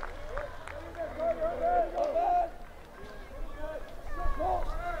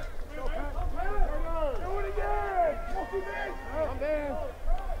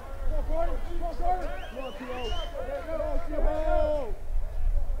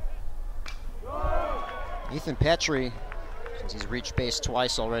 Ethan Petrie, since he's reached base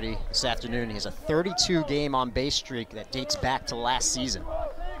twice already this afternoon, he has a 32-game on-base streak that dates back to last season.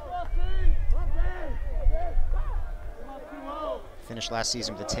 Finished last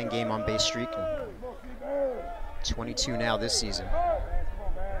season with a 10-game on-base streak and 22 now this season.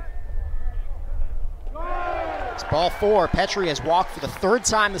 It's ball 4. Petrie has walked for the 3rd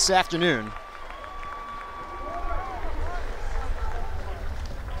time this afternoon.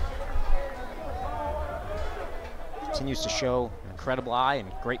 Continues to show an incredible eye and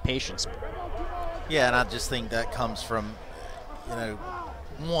great patience. Yeah, and I just think that comes from, you know,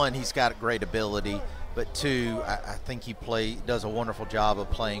 one, he's got great ability, but 2, I think he does a wonderful job of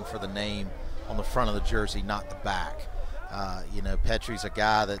playing for the name on the front of the jersey, not the back. You know, Petrie's a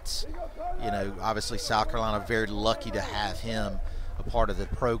guy that's, you know, obviously South Carolina very lucky to have him a part of the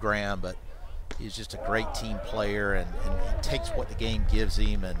program, but he's just a great team player and he takes what the game gives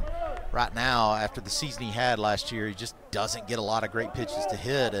him. And right now, after the season he had last year, he just doesn't get a lot of great pitches to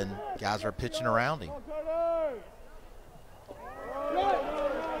hit, and guys are pitching around him.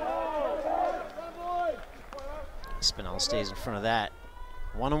 Spinell stays in front of that.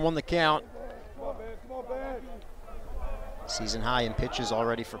 1-1 the count. Season high in pitches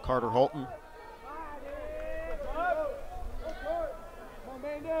already for Carter Holton.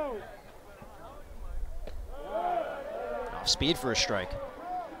 Off speed for a strike.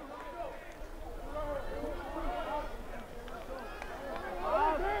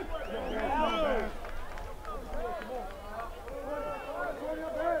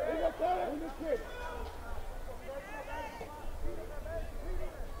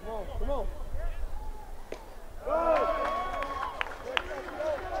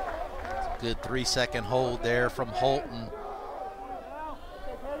 Good 3-second hold there from Holton.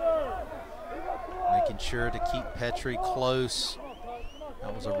 Making sure to keep Petrie close.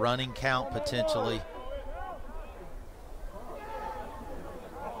 That was a running count potentially.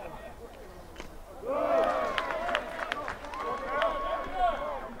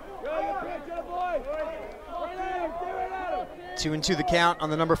 2-2 the count on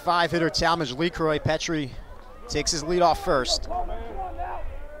the number 5 hitter, Talmadge LeCroy. Petrie takes his lead off first.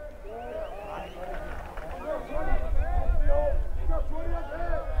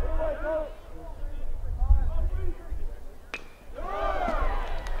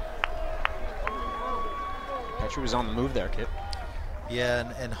 Petrie was on the move there, Kip.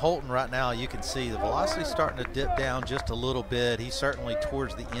 Yeah, and Holton right now, you can see the velocity starting to dip down just a little bit. He's certainly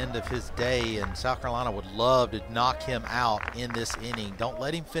towards the end of his day, and South Carolina would love to knock him out in this inning. Don't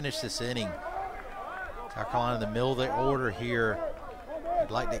let him finish this inning. South Carolina in the middle of their order here. They'd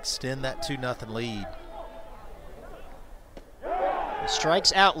like to extend that 2-0 lead. He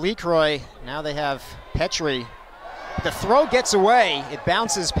strikes out LeCroy. Now they have Petrie. The throw gets away. It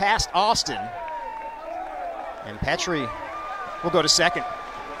bounces past Austin. And Petrie will go to second.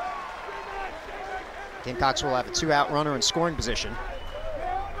 Gamecocks will have a 2-out runner in scoring position.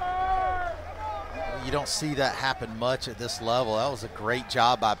 You don't see that happen much at this level. That was a great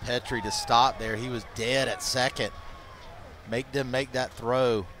job by Petrie to stop there. He was dead at second. Make them make that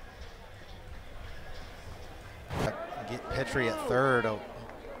throw. Get Petrie at third. A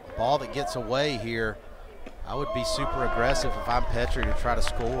ball that gets away here. I would be super aggressive if I'm Petrie to try to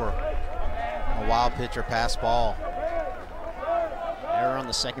score a wild pitch or pass ball. Error on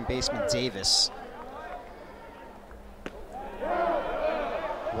the second baseman, Davis.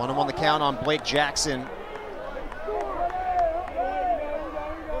 1-1 the count on Blake Jackson.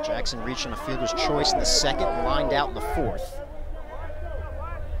 Jackson reaching a fielder's choice in the second and lined out in the fourth.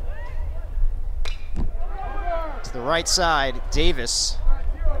 To the right side, Davis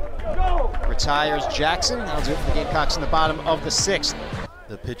retires Jackson. That'll do it for the Gamecocks in the bottom of the sixth.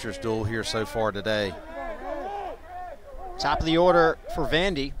 The pitcher's duel here so far today. Top of the order for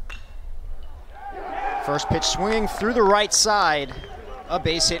Vandy. First pitch swinging through the right side. A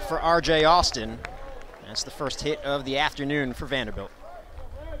base hit for R.J. Austin. That's the first hit of the afternoon for Vanderbilt.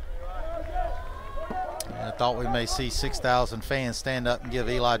 I thought we may see 6,000 fans stand up and give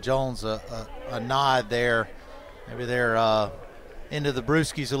Eli Jones a nod there. Maybe they're into the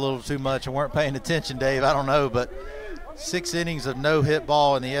brewskis a little too much and weren't paying attention, Dave. I don't know, but 6 innings of no-hit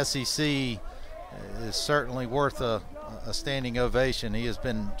ball in the SEC is certainly worth a standing ovation. He has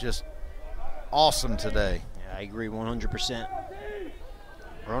been just awesome today. Yeah, I agree 100%.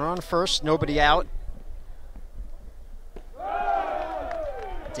 Runner on first, nobody out.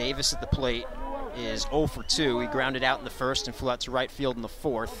 Davis at the plate is 0 for 2. He grounded out in the first and flew out to right field in the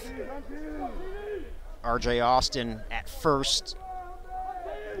fourth. R.J. Austin at first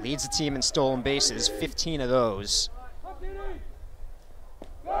leads the team in stolen bases, 15 of those.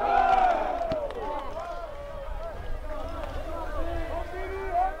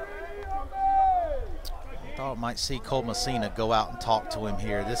 Thought might see Cole Messina go out and talk to him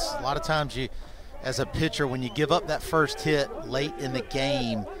here. This, a lot of times you, as a pitcher, when you give up that first hit late in the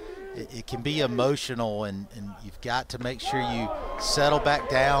game, it can be emotional, and you've got to make sure you settle back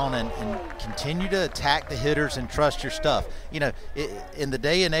down and continue to attack the hitters and trust your stuff. You know, in the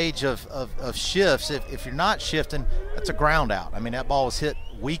day and age of shifts, if you're not shifting, that's a ground out. I mean, that ball was hit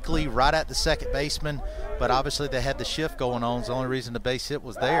weakly right at the second baseman, but obviously they had the shift going on. It's the only reason the base hit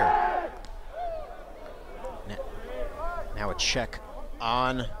was there. Now a check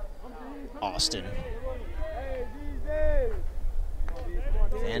on Austin.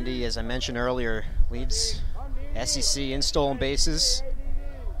 Vandy, as I mentioned earlier, leads SEC in stolen bases.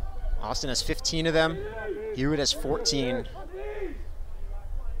 Austin has 15 of them. Hewitt has 14.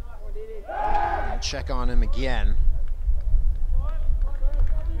 I'll check on him again.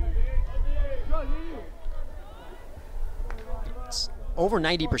 It's over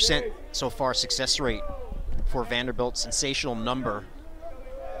 90% so far success rate for Vanderbilt. Sensational number.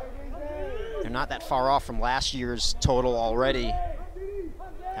 They're not that far off from last year's total already.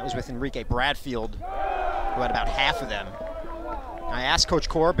 That was with Enrique Bradfield, who had about half of them. I asked Coach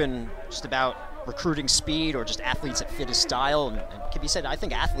Corbin just about recruiting speed or just athletes that fit his style, and Kibbe said, I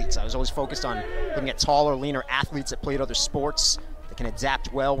think athletes. I was always focused on looking at taller, leaner athletes that played other sports that can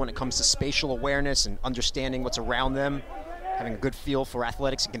adapt well when it comes to spatial awareness and understanding what's around them, having a good feel for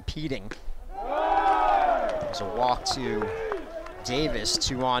athletics and competing. There's a walk to Davis,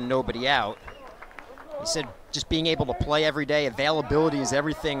 2 on, nobody out. He said just being able to play every day, availability is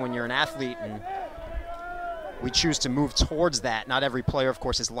everything when you're an athlete, and we choose to move towards that. Not every player, of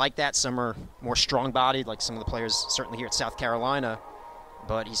course, is like that. Some are more strong-bodied, like some of the players certainly here at South Carolina.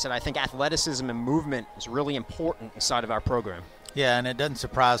 But he said, I think athleticism and movement is really important inside of our program. Yeah, and it doesn't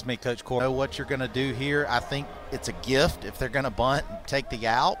surprise me, Coach Corbin. Know what you're going to do here. I think it's a gift if they're going to bunt and take the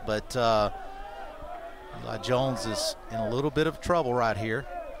out, but Eli Jones is in a little bit of trouble right here.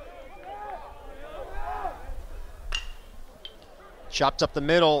 Chopped up the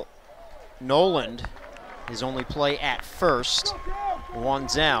middle. Noland, his only play at first. 1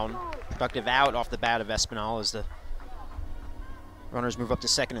 down. Productive out off the bat of Espinal as the runners move up to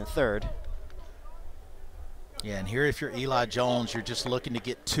second and third. Yeah, and here if you're Eli Jones, you're just looking to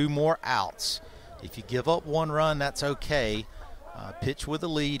get 2 more outs. If you give up 1 run, that's okay. Pitch with a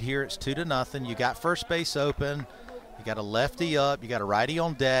lead here. It's 2-0. You got first base open. You got a lefty up. You got a righty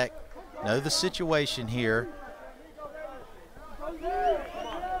on deck. Know the situation here.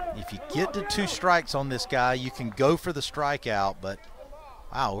 If you get to 2 strikes on this guy, you can go for the strikeout. But,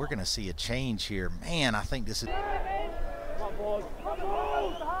 wow, we're going to see a change here. Man, I think this is...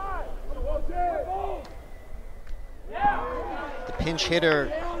 The pinch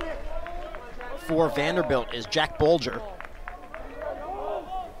hitter for Vanderbilt is Jack Bolger.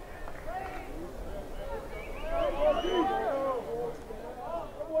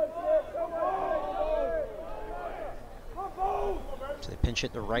 So they pinch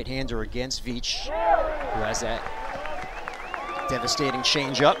hit the right-hander against Veach, who has that devastating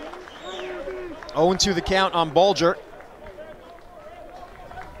changeup. 0-2 the count on Bolger.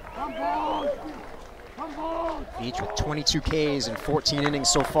 Veach with 22 Ks in 14 innings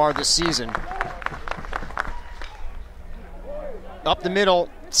so far this season. Up the middle,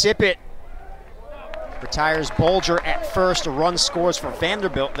 Tippett retires Bolger at first. A run scores for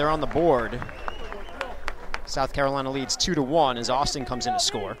Vanderbilt. They're on the board. South Carolina leads 2-1 as Austin comes in to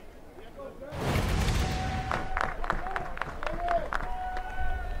score.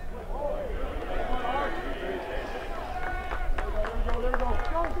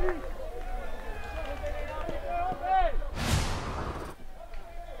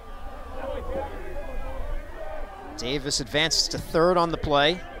 Davis advances to third on the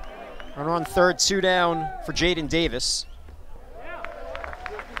play. Runner on third, 2 down for Jaden Davis.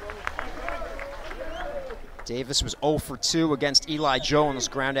 Davis was 0 for 2 against Eli Jones,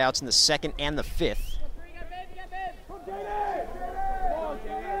 ground outs in the second and the fifth.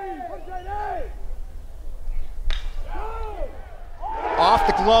 Off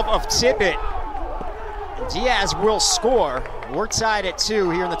the glove of Tippett. Diaz will score. We're tied at 2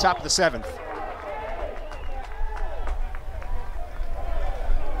 here in the top of the 7th.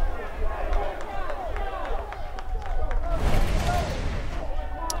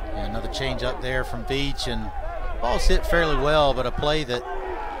 Change up there from Veach, and ball's hit fairly well, but a play that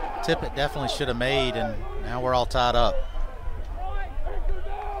Tippett definitely should have made, and now we're all tied up.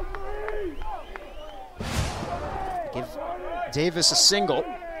 Give Davis a single.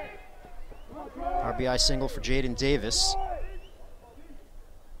 RBI single for Jaden Davis.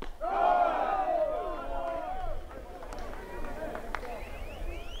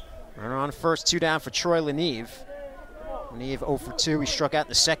 Runner on first, 2 down for Troy Leneve. Leneve 0 for 2. He struck out in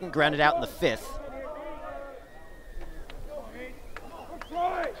the second, grounded out in the fifth.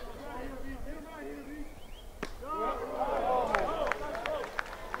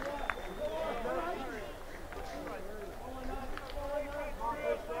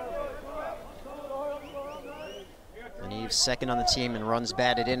 Leneve second on the team and runs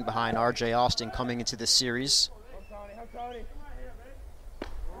batted in behind R.J. Austin coming into this series.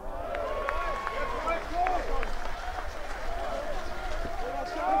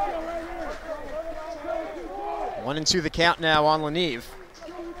 One and 2 the count now on Leneve.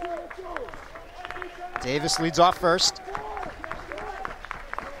 Davis leads off first.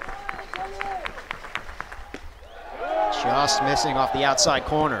 Just missing off the outside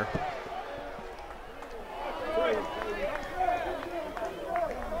corner.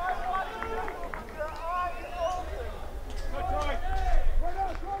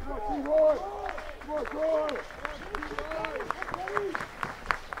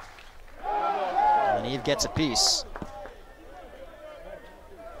 Leneve gets a piece.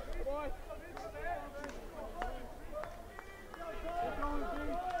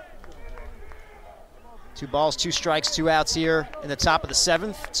 Two balls, 2 strikes, 2 outs here in the top of the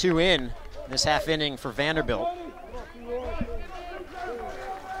 7th. 2 in this half inning for Vanderbilt.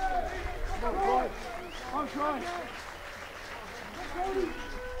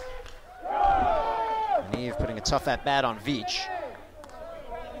 Leneve putting a tough at bat on Veach.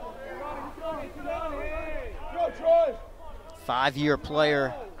 5-year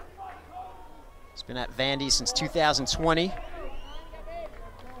player. He's been at Vandy since 2020.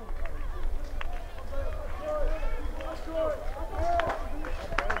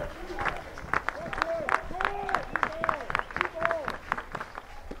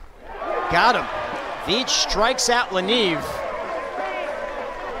 Got him. Veach strikes out Leneve.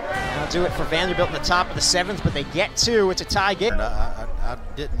 That'll do it for Vanderbilt in the top of the 7th, but they get 2. It's a tie game. I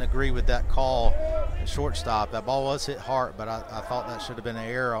didn't agree with that call. shortstop. That ball was hit hard, but I thought that should have been an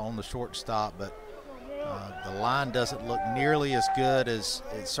error on the shortstop. But the line doesn't look nearly as good as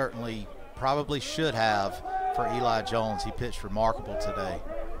it certainly probably should have for Eli Jones. He pitched remarkable today.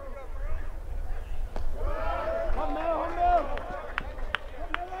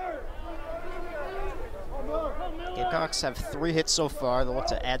 Gamecocks have 3 hits so far. They'll look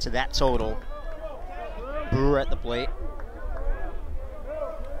to add to that total. Brewer at the plate.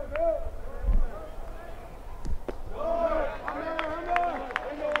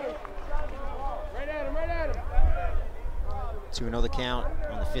 To another count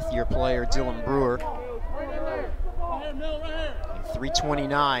on the 5th-year player, Dylan Brewer.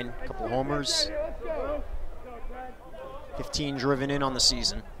 329, a couple homers. 15 driven in on the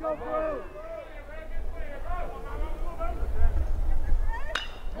season.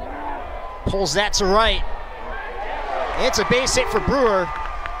 Pulls that to right. It's a base hit for Brewer.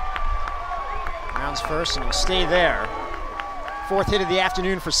 Rounds first and will stay there. 4th hit of the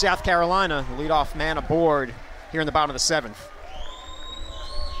afternoon for South Carolina. The leadoff man aboard here in the bottom of the 7th.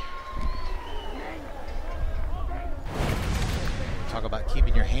 Talk about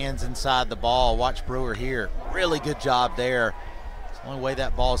keeping your hands inside the ball. Watch Brewer here. Really good job there. It's the only way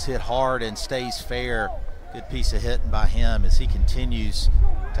that ball's hit hard and stays fair. Good piece of hitting by him as he continues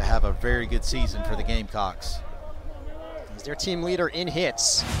to have a very good season for the Gamecocks. He's their team leader in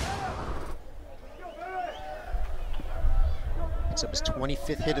hits. Picks up his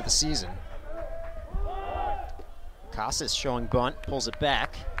 25th hit of the season. Casas showing bunt, pulls it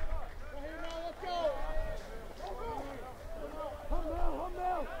back.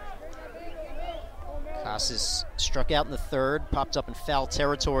 Casas struck out in the 3rd, popped up in foul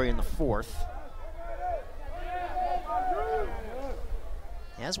territory in the 4th.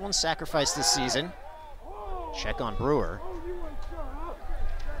 He has one sacrifice this season. Check on Brewer.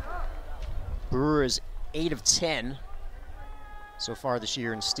 Brewer is 8 of 10 so far this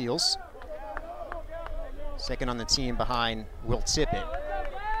year in steals. Second on the team behind Will Tippett.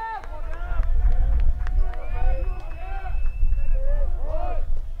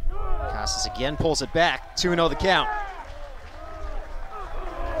 Casas again pulls it back. 2-0 the count.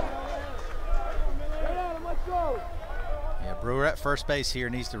 Brewer at first base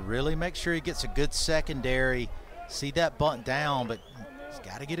here needs to really make sure he gets a good secondary. See that bunt down, but he's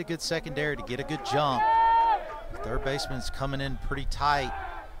got to get a good secondary to get a good jump. The third baseman's coming in pretty tight.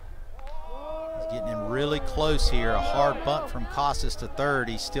 He's getting in really close here. A hard bunt from Casas to 3rd.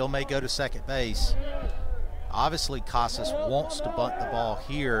 He still may go to second base. Obviously, Casas wants to bunt the ball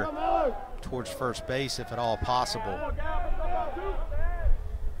here towards first base if at all possible.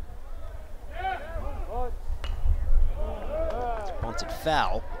 Bunted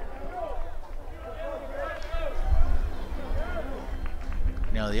foul.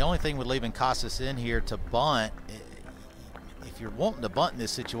 Now, the only thing with leaving Casas in here to bunt, if you're wanting to bunt in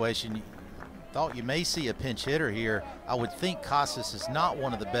this situation, you thought you may see a pinch hitter here. I would think Casas is not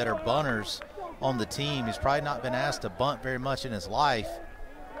one of the better bunters on the team. He's probably not been asked to bunt very much in his life.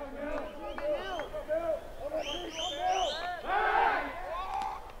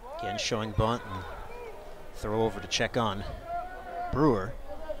 Again, showing bunt and throw over to check on Brewer.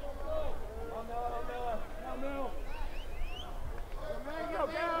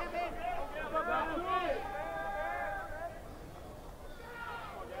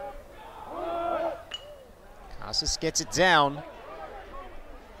 Casas gets it down.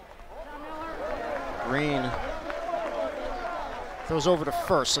 Green throws over to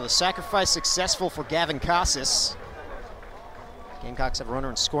first, so the sacrifice successful for Gavin Casas. Gamecocks have a runner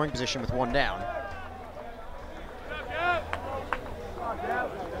in scoring position with 1 down.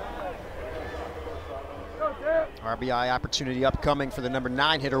 RBI opportunity upcoming for the number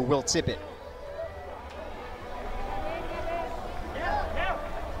 9 hitter, Will Tippett.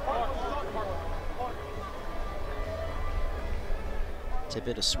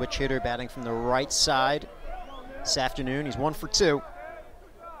 Tippett, a switch hitter, batting from the right side this afternoon. He's 1 for 2.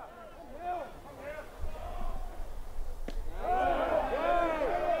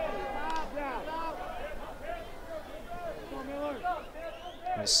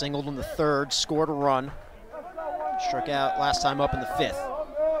 He singled in the 3rd, scored a run. Struck out last time up in the 5th.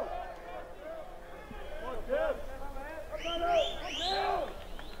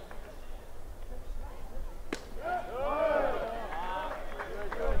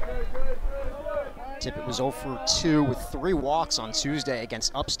 Tippett was 0 for 2 with 3 walks on Tuesday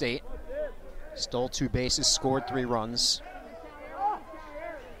against Upstate. Stole 2 bases, scored 3 runs.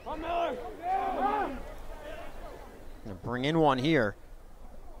 Gonna bring in one here.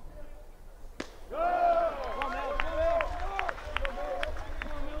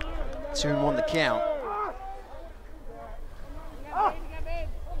 2-1 the count.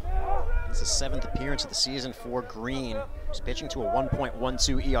 7th appearance of the season for Green. He's pitching to a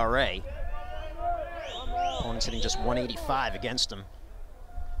 1.12 ERA. Opponent's hitting just 185 against him.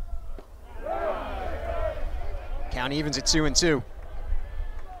 Count evens at 2-2.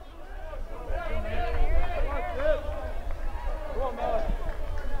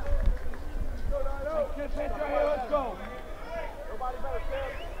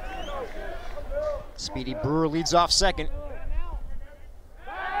 Speedy Brewer leads off second.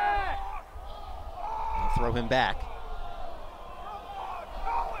 They'll throw him back.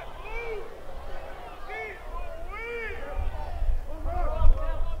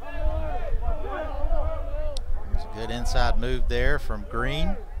 There's a good inside move there from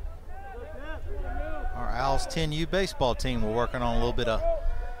Green. Our Owls 10U baseball team were working on a little bit of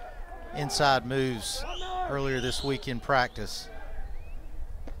inside moves earlier this week in practice.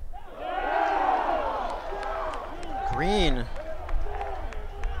 Green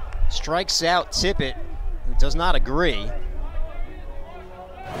strikes out Tippett, who does not agree.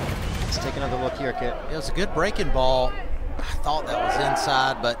 Let's take another look here, Kit. It was a good breaking ball. I thought that was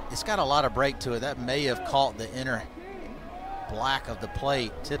inside, but it's got a lot of break to it. That may have caught the inner black of the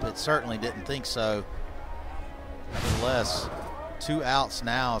plate. Tippett certainly didn't think so. Nevertheless, 2 outs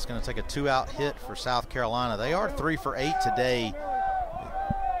now. It's going to take a 2-out hit for South Carolina. They are 3 for 8 today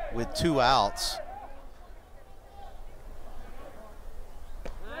with 2 outs.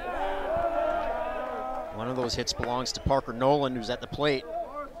 One of those hits belongs to Parker Nolan, who's at the plate.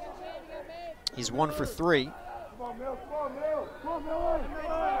 He's 1 for 3.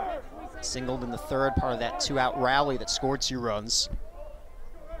 Singled in the third, part of that 2-out rally that scored 2 runs.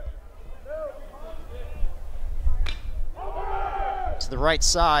 To the right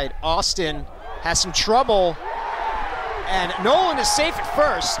side, Austin has some trouble, and Nolan is safe at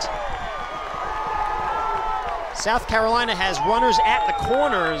first. South Carolina has runners at the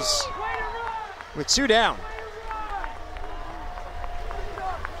corners with 2 down.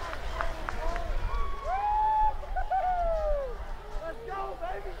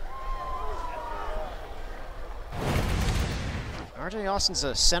 RJ Austin's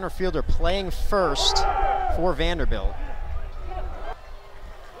a center fielder playing first for Vanderbilt.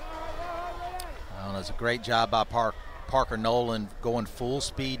 Well, it's a great job by Parker Nolan going full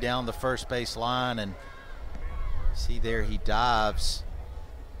speed down the first base line, and see there he dives.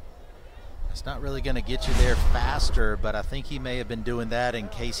 It's not really going to get you there faster, but I think he may have been doing that in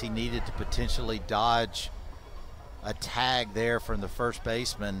case he needed to potentially dodge a tag there from the first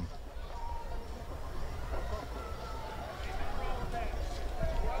baseman.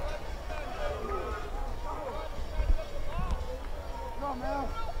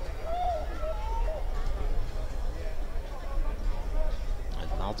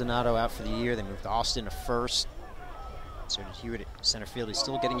 Maldonado out for the year. They moved Austin to first. So did Hewitt at center field. He's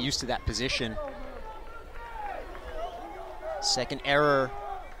still getting used to that position. Second error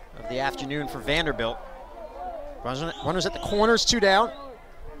of the afternoon for Vanderbilt. Runners at the corners, 2 down.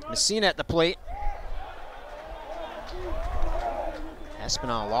 Messina at the plate.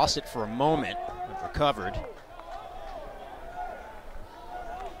 Espinal lost it for a moment, but recovered.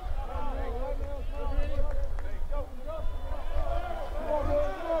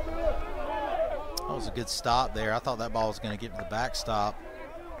 That was a good stop there. I thought that ball was going to get to the backstop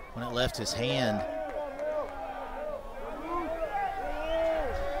when it left his hand.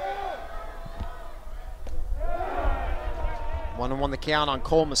 One and 1 the count on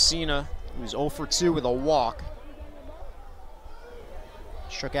Cole Messina, who's 0 for 2 with a walk.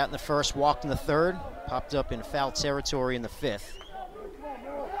 Struck out in the first, walked in the third, popped up in foul territory in the 5th.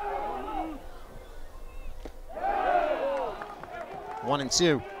 One and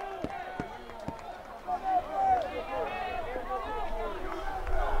 2.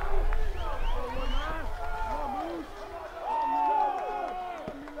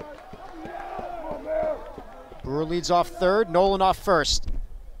 Brewer leads off third, Nolan off first.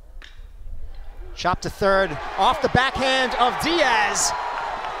 Chop to third, off the backhand of Diaz.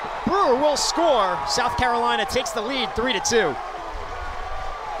 Brewer will score. South Carolina takes the lead 3-2.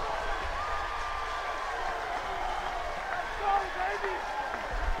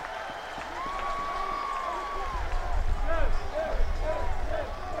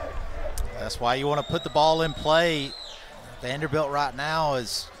 That's why you want to put the ball in play. Vanderbilt right now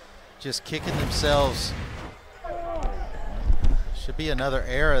is just kicking themselves. Should be another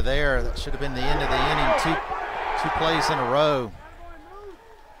error there. That should have been the end of the inning. Two plays in a row.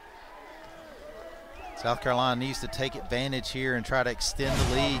 South Carolina needs to take advantage here and try to extend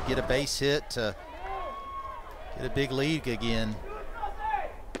the lead, get a base hit to get a big lead again.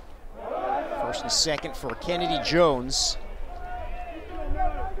 First and second for Kennedy Jones.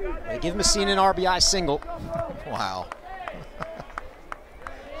 They give Messina an RBI single. Wow.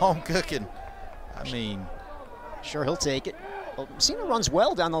 Home cooking. I mean, sure, he'll take it. Well, Messina runs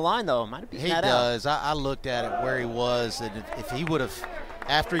well down the line, though. Might have beaten he that does. out. I looked at it where he was, and if he would have,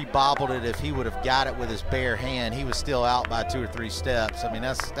 after he bobbled it, if he would have got it with his bare hand, he was still out by 2 or 3 steps. I mean,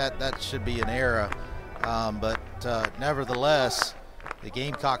 that should be an error. But nevertheless, the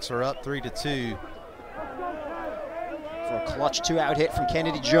Gamecocks are up 3-2. For a clutch 2-out hit from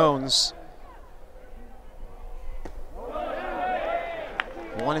Kennedy Jones.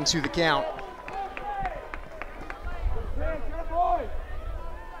 1-2 the count.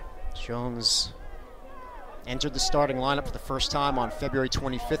 Jones entered the starting lineup for the first time on February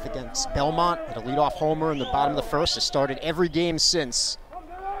 25th against Belmont. Had a leadoff homer in the bottom of the first. Has started every game since.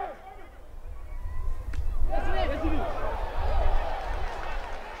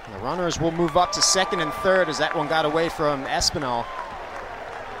 The runners will move up to second and third as that one got away from Espinal.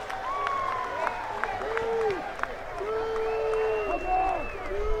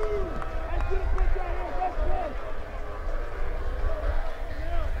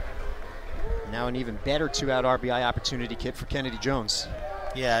 Now an even better 2-out RBI opportunity, Kit, for Kennedy Jones.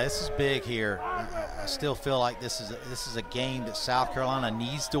 Yeah, this is big here. I still feel like this is a game that South Carolina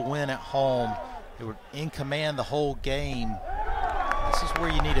needs to win at home. They were in command the whole game. This is where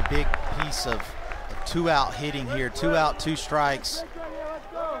you need a big piece of 2-out hitting here. 2 out, 2 strikes.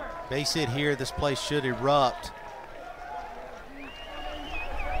 Base hit here. This place should erupt.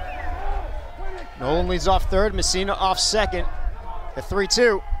 Nolan leads off third, Messina off second. The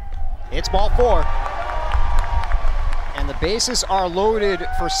 3-2. It's ball 4. And the bases are loaded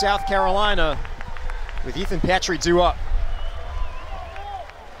for South Carolina with Ethan Petrie due up.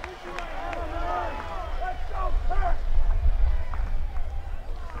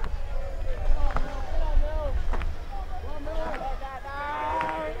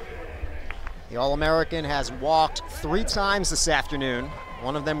 The All-American has walked 3 times this afternoon,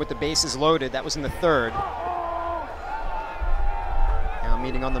 one of them with the bases loaded. That was in the third. Now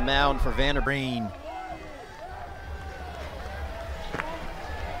meeting on the mound for Vanderbilt.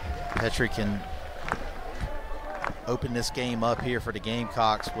 Petrie can open this game up here for the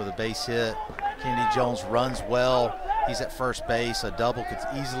Gamecocks with a base hit. Kennedy Jones runs well. He's at first base. A double could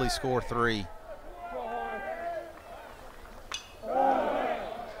easily score 3.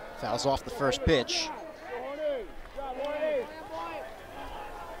 Fouls off the first pitch.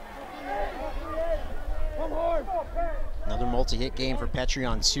 Another multi-hit game for Petrie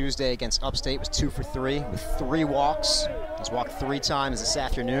on Tuesday against Upstate was 2 for 3 with 3 walks. He's walked 3 times this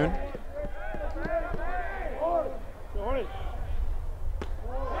afternoon.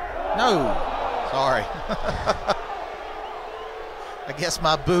 No, sorry. I guess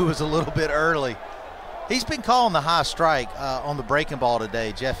my boo was a little bit early. He's been calling the high strike on the breaking ball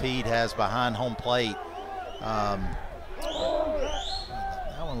today. Jeff Heed has behind home plate. That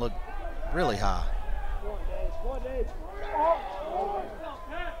one looked really high.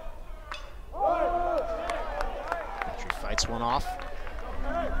 Petrie fights one off.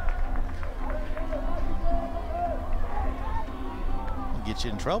 Get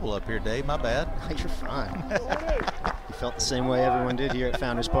you in trouble up here, Dave. My bad. You're fine. You felt the same way everyone did here at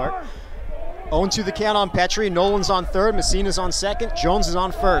Founders Park. 0-2 the count on Petrie. Nolan's on third. Messina's on second. Jones is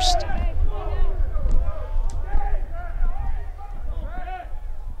on first.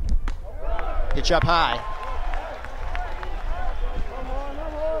 Pitch up high.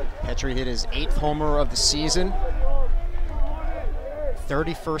 Petrie hit his 8th homer of the season.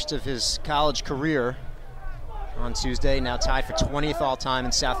 31st of his college career on Tuesday. Now tied for 20th all-time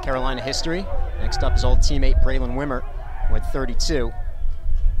in South Carolina history. Next up is old teammate Braylon Wimmer with 32.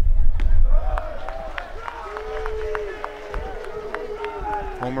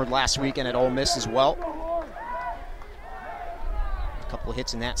 Homered last weekend at Ole Miss as well. A couple of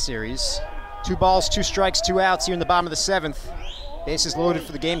hits in that series. 2 balls, 2 strikes, 2 outs here in the bottom of the 7th. Bases loaded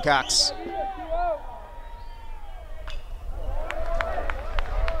for the Gamecocks.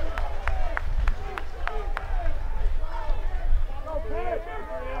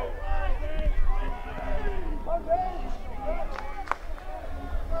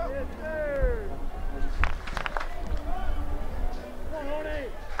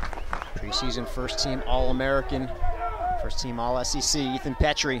 Preseason first-team All-American, first-team All-SEC, Ethan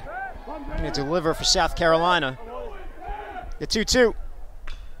Petrie going to deliver for South Carolina. The 2-2.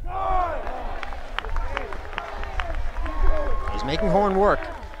 He's making Horn work.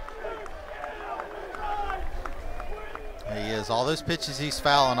 He is. All those pitches he's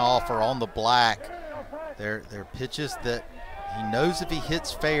fouling off are on the black. They're pitches that he knows if he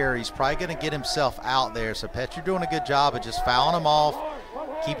hits fair, he's probably going to get himself out there. So Petrie doing a good job of just fouling them off,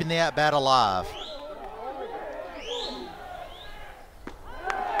 keeping the at-bat alive.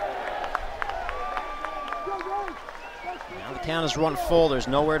 Now the count is run full. There's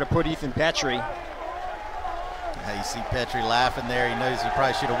nowhere to put Ethan Petrie. Now you see Petrie laughing there. He knows he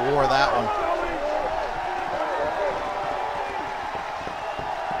probably should have wore that one.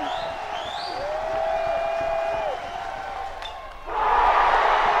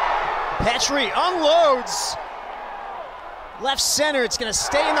 Petrie unloads. Left center, it's going to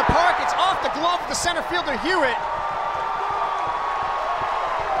stay in the park. It's off the glove of the center fielder, Hewitt.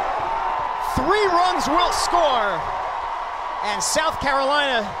 3 runs will score. And South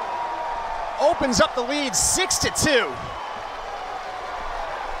Carolina opens up the lead 6-2.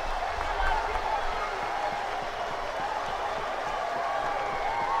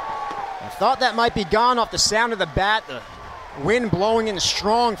 I thought that might be gone off the sound of the bat. The wind blowing in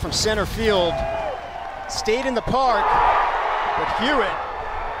strong from center field. Stayed in the park, but Hewitt.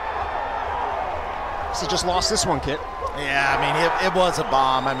 He just lost this one, Kit. Yeah, I mean, it was a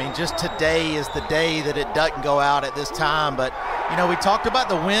bomb. I mean, just today is the day that it doesn't go out at this time. But, you know, we talked about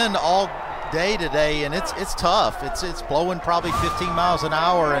the wind all day today, and it's tough. It's blowing probably 15 miles an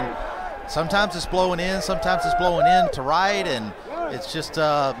hour, and sometimes it's blowing in, sometimes it's blowing in to right, and it's just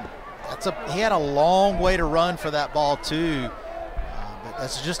he had a long way to run for that ball too. But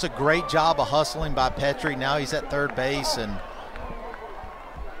that's just a great job of hustling by Petrie. Now he's at third base, and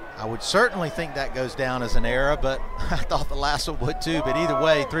I would certainly think that goes down as an error, but I thought the last one would too. But either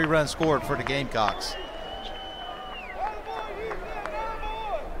way, 3 runs scored for the Gamecocks.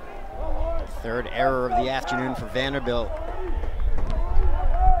 Third error of the afternoon for Vanderbilt.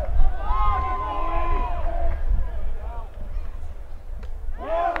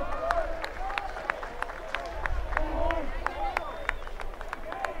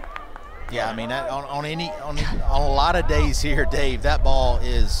 Yeah, I mean, on a lot of days here, Dave, that ball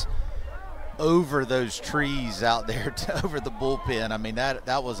is over those trees out there, over the bullpen. I mean,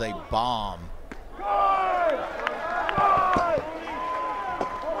 that was a bomb.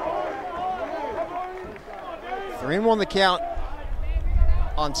 3-1 the count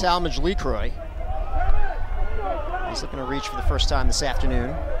on Talmadge LeCroy. He's looking to reach for the first time this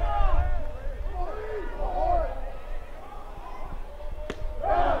afternoon.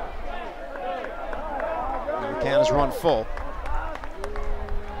 The count is run full.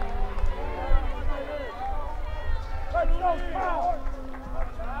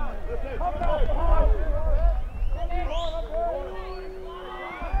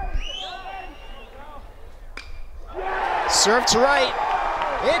 Serve to right.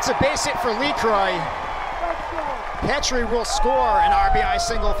 It's a base hit for LeCroy. Petrie will score an RBI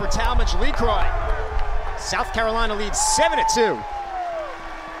single for Talmadge LeCroy. South Carolina leads 7-2.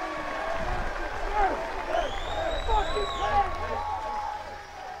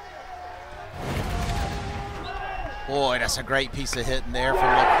 Boy, that's a great piece of hitting there from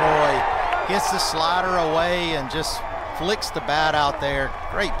LeCroy. Gets the slider away and just flicks the bat out there.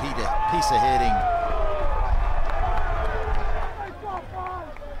 Great piece of hitting.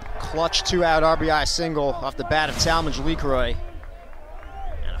 Clutch 2-out RBI single off the bat of Talmadge LeCroy.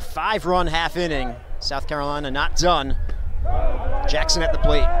 And a 5-run half inning. South Carolina not done. Jackson at the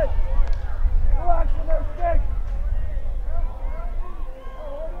plate.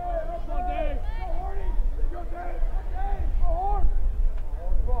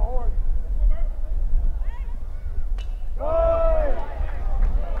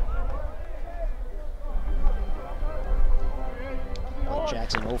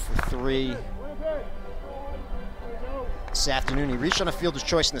 Jackson 0 for 3 this afternoon. He reached on a fielder's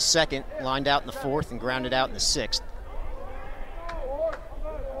choice in the second, lined out in the fourth, and grounded out in the sixth.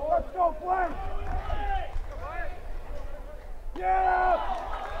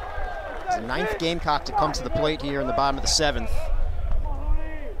 It's the 9th Gamecock to come to the plate here in the bottom of the 7th.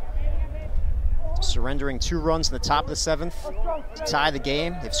 Surrendering 2 runs in the top of the 7th to tie the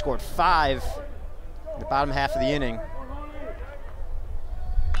game. They've scored 5 in the bottom half of the inning.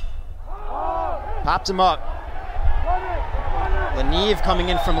 Popped him up. Leneve coming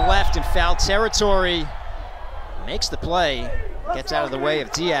in from left in foul territory. Makes the play. Gets out of the way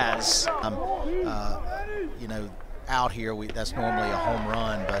of Diaz. You know, out here, that's normally a home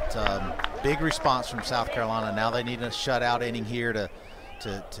run, but big response from South Carolina. Now they need a shutout inning here to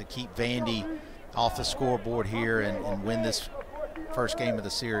keep Vandy off the scoreboard here and win this first game of the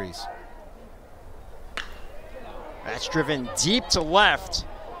series. That's driven deep to left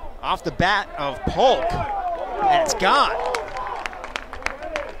off the bat of Polk, and it's gone.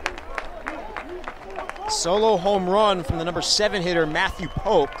 Solo home run from the number 7 hitter, Matthew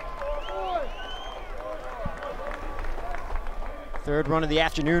Polk. Third run of the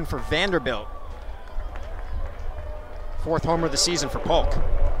afternoon for Vanderbilt. Fourth homer of the season for Polk.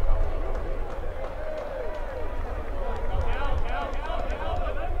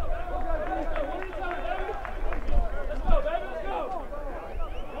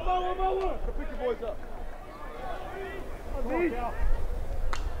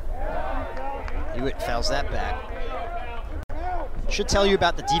 Hewitt fouls that back. Should tell you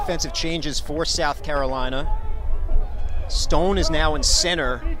about the defensive changes for South Carolina. Stone is now in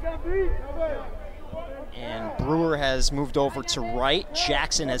center, and Brewer has moved over to right.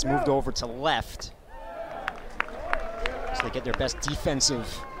 Jackson has moved over to left. So they get their best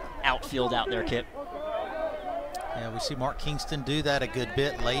defensive outfield out there, Kip. Yeah, we see Mark Kingston do that a good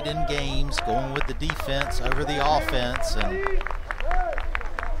bit late in games, going with the defense over the offense. And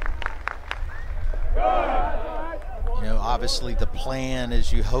you know, obviously the plan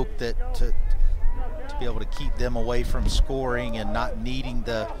is you hope that to be able to keep them away from scoring and not needing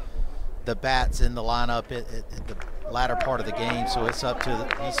the bats in the lineup at the latter part of the game. So it's up to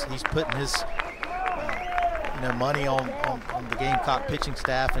he's putting his money on the Gamecock pitching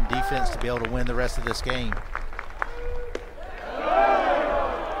staff and defense to be able to win the rest of this game. They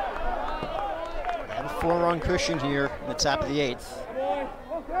have a 4-run cushion here in the top of the 8th.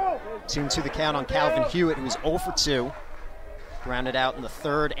 2-2 the count on Calvin Hewitt, who is 0 for 2. Grounded out in the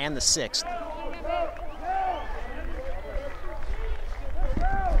 3rd and the 6th.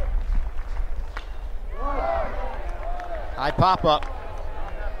 High pop-up.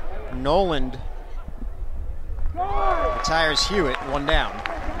 Noland retires Hewitt, 1 down.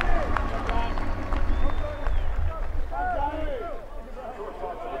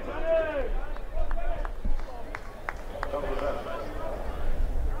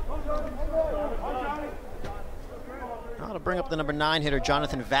 Now to bring up the number 9 hitter,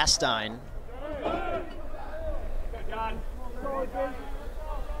 Jonathan Vastine.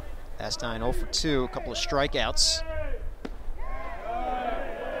 Vastine 0 for 2, a couple of strikeouts.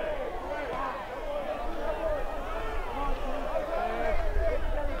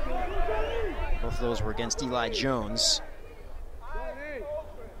 Both of those were against Eli Jones.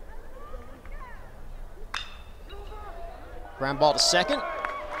 Ground ball to second.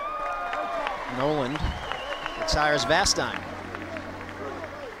 Noland retires Vastine.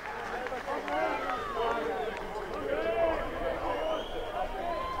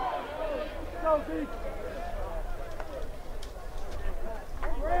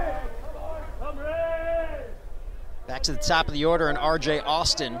 Back to the top of the order, and R.J.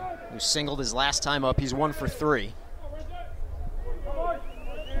 Austin, who singled his last time up. He's 1 for 3.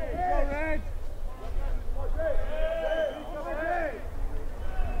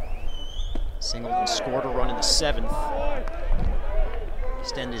 Singled and scored a run in the 7th.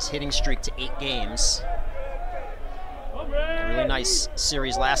 Extend his hitting streak to 8 games. A really nice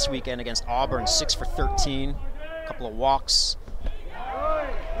series last weekend against Auburn, 6 for 13. A couple of walks.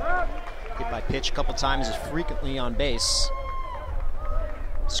 Hit by pitch a couple times, is frequently on base.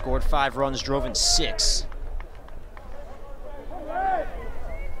 Scored 5 runs, drove in 6.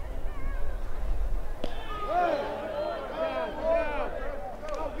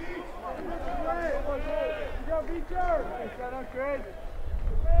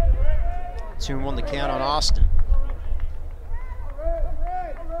 Two and 1 the count on Austin.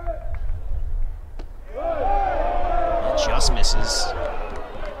 It just misses.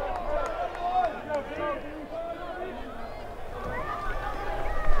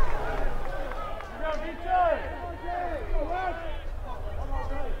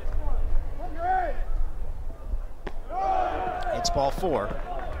 It's ball 4.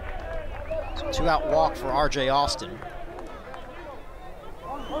 So 2-out walk for R.J. Austin.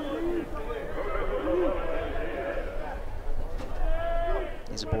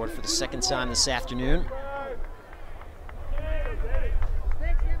 He's aboard for the 2nd time this afternoon.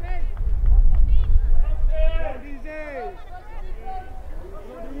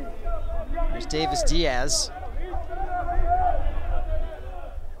 Here's Davis Diaz.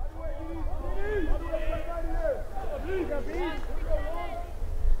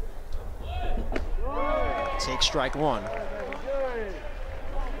 Take strike 1.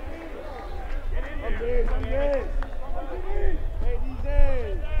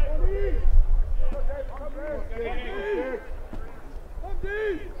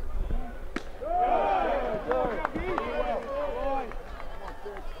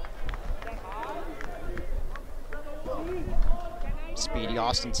 Speedy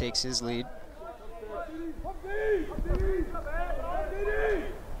Austin takes his lead.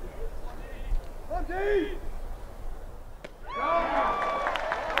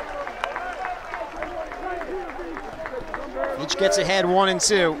 Each gets ahead 1 and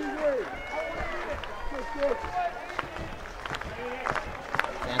 2.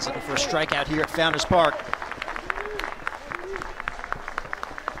 Fans looking for a strikeout here at Founders Park.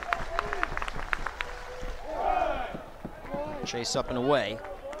 Chase up and away.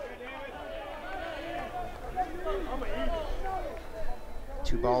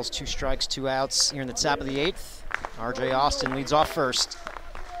 Two balls, 2 strikes, 2 outs here in the top of the 8th. R.J. Austin leads off first.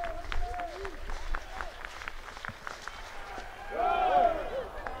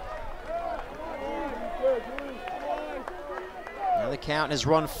 Now the count has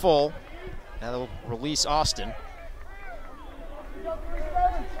run full. Now they'll release Austin.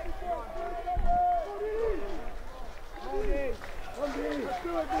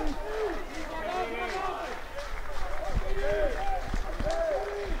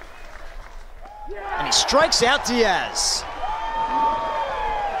 And he strikes out Diaz.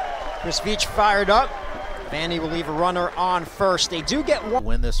 Chris Veach fired up. Vandy will leave a runner on first. They do get one.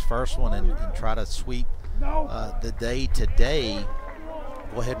 Win this first one and try to sweep the day today.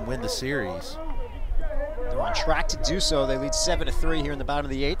 Go ahead and win the series. They're on track to do so. They lead 7-3 here in the bottom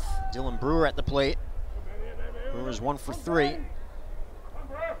of the 8th. Dylan Brewer at the plate. Brewer's 1 for 3.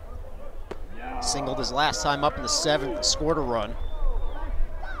 Singled his last time up in the 7th and scored a run.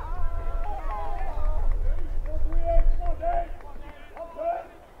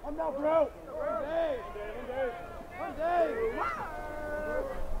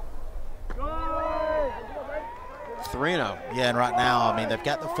 Yeah, and right now, I mean, they've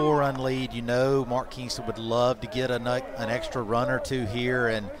got the 4-run lead. You know, Mark Kingston would love to get an extra run or two here,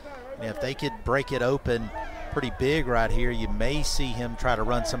 and if they could break it open pretty big right here, you may see him try to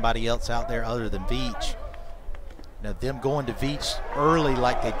run somebody else out there other than Veach. Now, them going to Veach early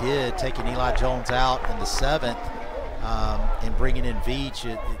like they did, taking Eli Jones out in the 7th and bringing in Veach,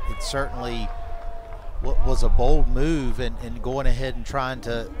 it certainly was a bold move, and going ahead and trying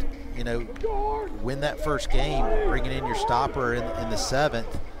to, you know, win that first game, bringing in your stopper in the 7th.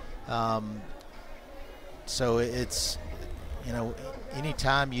 So it's, you know,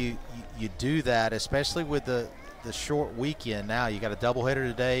 anytime you do that, especially with the short weekend now, you got a doubleheader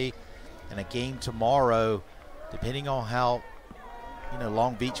today and a game tomorrow. Depending on how, you know,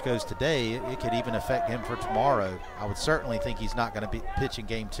 Long Beach goes today, it could even affect him for tomorrow. I would certainly think he's not going to be pitching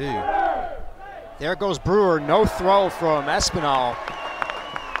game 2. There goes Brewer, no throw from Espinal.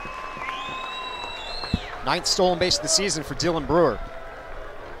 9th stolen base of the season for Dylan Brewer.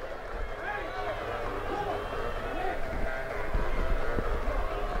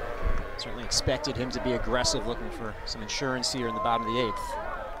 Certainly expected him to be aggressive, looking for some insurance here in the bottom of the 8th.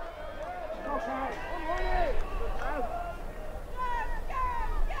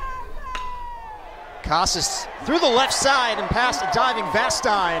 Casas through the left side and past a diving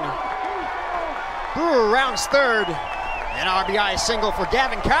Vastine. Brewer rounds third. An RBI single for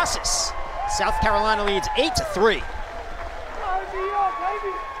Gavin Casas. South Carolina leads 8-3.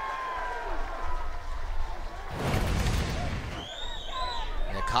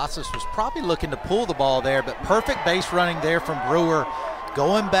 Yeah, Casas was probably looking to pull the ball there, but perfect base running there from Brewer.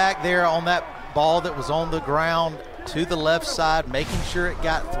 Going back there on that ball that was on the ground to the left side, making sure it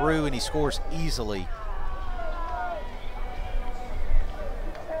got through, and he scores easily.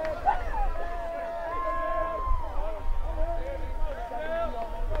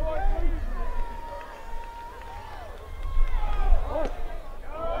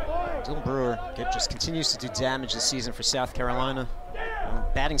 Dylan Brewer just continues to do damage this season for South Carolina.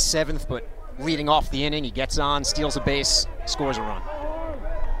 Batting 7th, but leading off the inning. He gets on, steals a base, scores a run.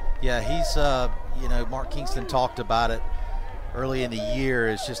 Yeah, he's, you know, Mark Kingston talked about it early in the year.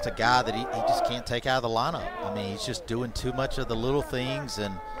 Is just a guy that he just can't take out of the lineup. I mean, he's just doing too much of the little things,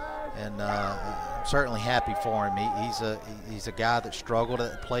 and I'm certainly happy for him. He's a guy that struggled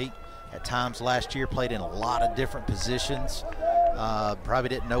at the plate at times last year, played in a lot of different positions. Probably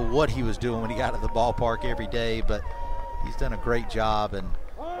didn't know what he was doing when he got to the ballpark every day, but he's done a great job and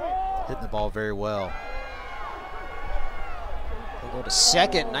hitting the ball very well. We'll go to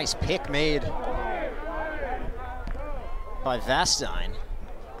second. Nice pick made by Vastine.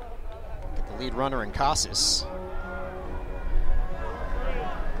 Get the lead runner in Casas.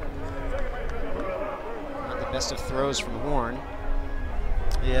 Not the best of throws from Horn.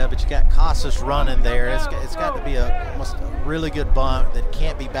 Yeah, but you got Casas running there. It's got to be almost a really good bunt that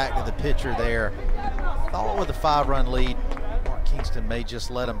can't be back to the pitcher there. Thought with a 5-run lead, Mark Kingston may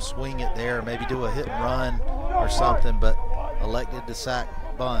just let him swing it there, maybe do a hit and run or something, but elected to sack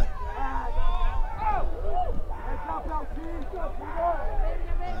bunt.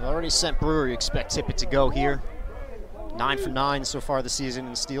 They've already sent Brewer. You expect Tippett to go here. 9 for 9 so far this season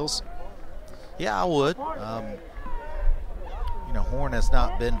in steals. Yeah, I would. you know, Horn has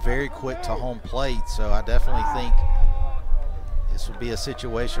not been very quick to home plate, so I definitely think this would be a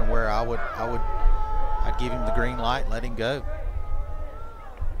situation where I'd give him the green light, let him go.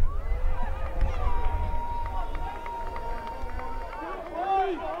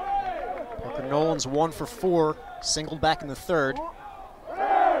 Parker Nolan's 1 for 4, singled back in the third.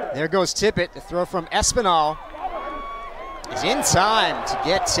 There goes Tippett. The throw from Espinal is in time to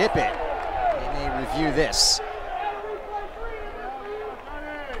get Tippett. They may review this.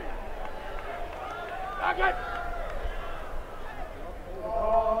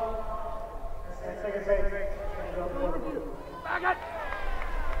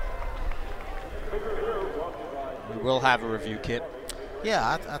 We will have a review, Kit.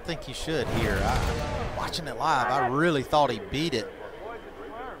 Yeah, I think you should here. Watching it live, I really thought he beat it.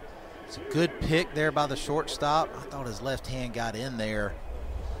 It's a good pick there by the shortstop. I thought his left hand got in there.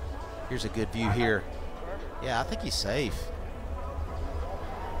 Here's a good view here. Yeah, I think he's safe.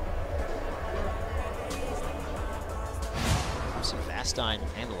 See Vastine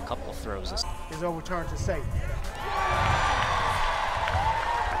handle a couple of throws. Is overturned to safe.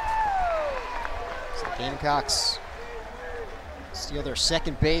 So the Gamecocks steal their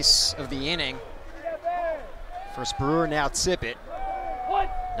second base of the inning. First Brewer, now Tippett.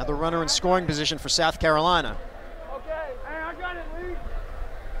 Another runner in scoring position for South Carolina.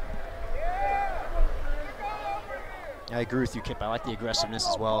 I agree with you, Kip. I like the aggressiveness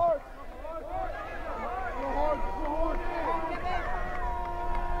as well.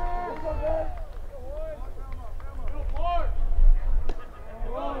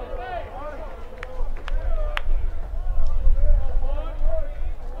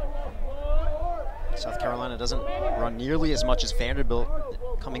 South Carolina doesn't run nearly as much as Vanderbilt,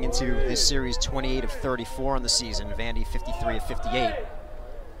 coming into this series 28 of 34 on the season. Vandy 53 of 58.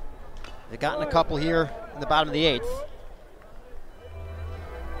 They've gotten a couple here in the bottom of the 8th.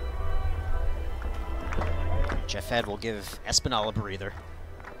 Jeff Head will give Espinal a breather.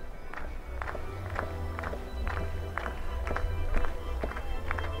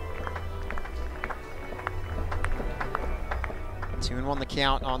 Two and 1 the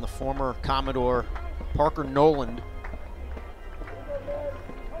count on the former Commodore Parker Nolan.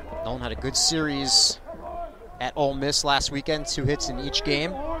 Nolan had a good series at Ole Miss last weekend, 2 hits in each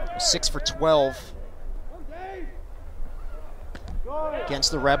game, 6 for 12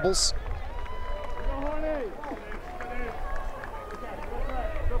 against the Rebels.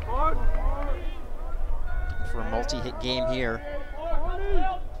 For a multi-hit game here.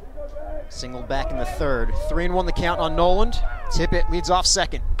 Singled back in the third. 3 and 1 the count on Nolan. Tippett leads off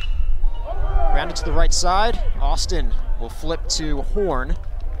second. Grounded to the right side. Austin will flip to Horn.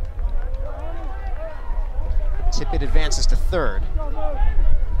 Tippett advances to third.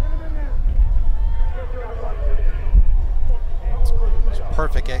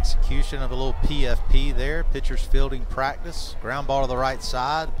 Perfect execution of a little PFP there. Pitcher's fielding practice. Ground ball to the right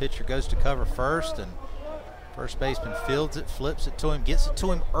side. The pitcher goes to cover first, and first baseman fields it, flips it to him, gets it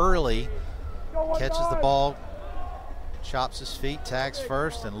to him early, catches the ball, chops his feet, tags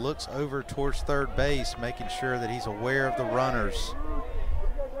first, and looks over towards third base, making sure that he's aware of the runners.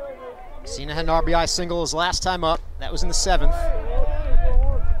 Cena had an RBI single his last time up. That was in the 7th.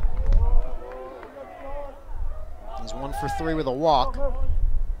 He's 1 for 3 with a walk.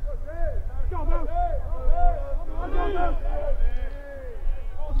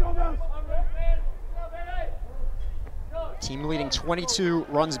 Team leading 22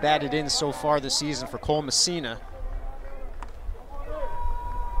 runs batted in so far this season for Cole Messina.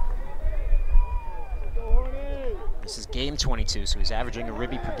 This is game 22, so he's averaging a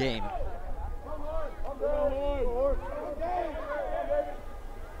ribby per game.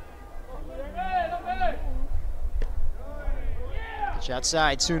 Pitch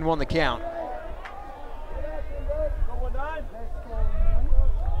outside, 2 and 1 the count.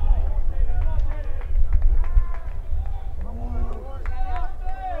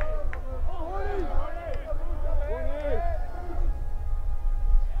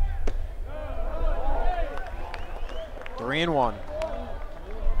 Three and 1.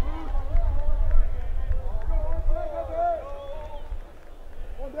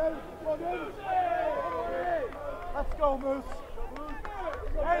 Let's go, Moose.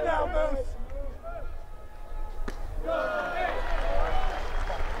 Hey now, Moose.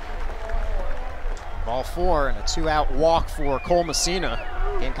 Ball 4 and a 2-out walk for Cole Messina.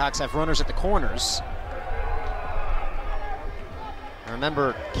 Gamecocks have runners at the corners.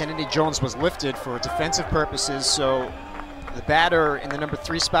 Remember, Kennedy Jones was lifted for defensive purposes, so the batter in the number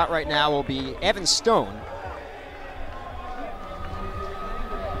 3 spot right now will be Evan Stone.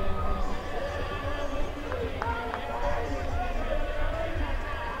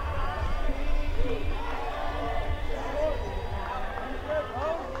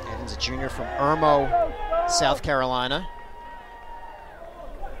 junior from Irmo, South Carolina.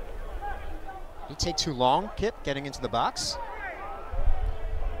 He take too long, Kip, getting into the box?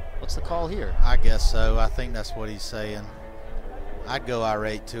 What's the call here? I guess so. I think that's what he's saying. I'd go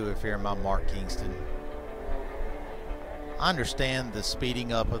irate too if you're my Mark Kingston. I understand the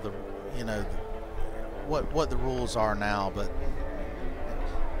speeding up of the, what the rules are now, but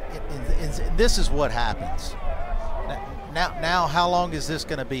this is what happens. Now, how long is this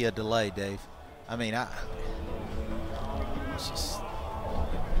going to be a delay, Dave? I mean, it's just.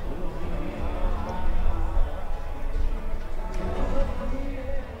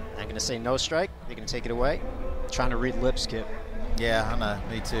 I'm going to say no strike. They're going to take it away. Trying to read lips, Kip. Yeah, I know.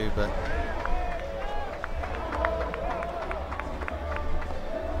 Me too, but.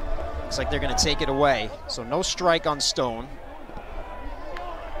 Looks like they're going to take it away. So no strike on Stone.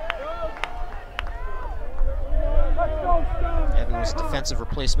 Evan was a defensive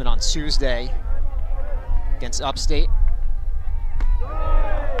replacement on Tuesday against Upstate.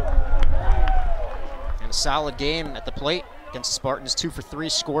 And a solid game at the plate against the Spartans. 2 for 3,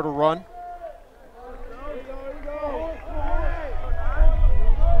 scored a run.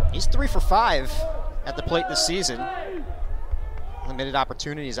 He's 3 for 5 at the plate this season. Limited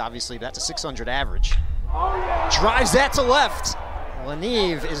opportunities, obviously, but that's a 600 average. Drives that to left.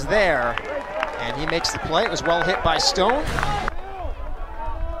 Lanive is there, and he makes the play. It was well hit by Stone.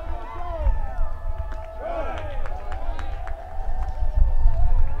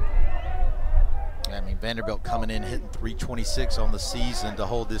 I mean, Vanderbilt coming in hitting .326 on the season to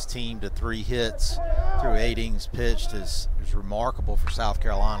hold this team to 3 hits through 8 innings pitched is remarkable for South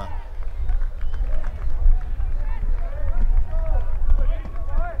Carolina.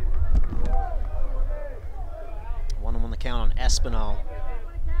 1-1 the count on Espinal.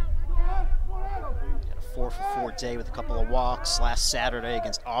 Had a 4 for 4 day with a couple of walks last Saturday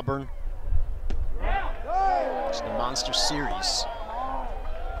against Auburn. It's the Monster Series.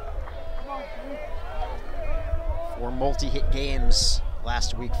 4 multi-hit games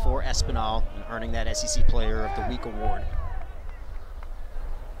last week for Espinal and earning that SEC Player of the Week award.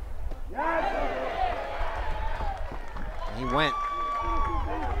 And he went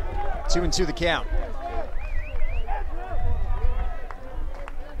 2-2 the count.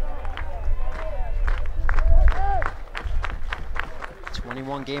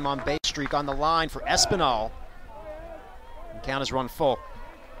 21 game on base streak on the line for Espinal. And count is run full.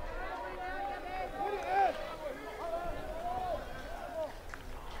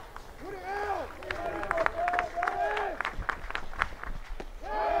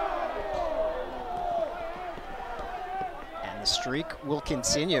 And the streak will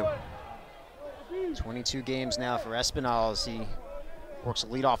continue. 22 games now for Espinal as he works a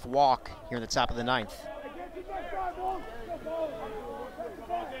leadoff walk here in the top of the 9th.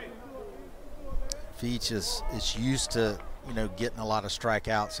 Veach is used to, getting a lot of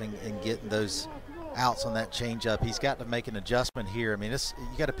strikeouts and getting those outs on that changeup. He's got to make an adjustment here. I mean,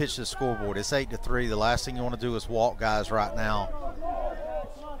 you got to pitch to the scoreboard. It's 8-3. The last thing you want to do is walk guys right now.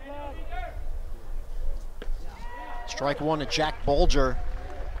 Strike 1 to Jack Bolger.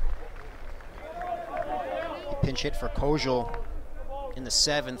 He pinch hit for Kojal in the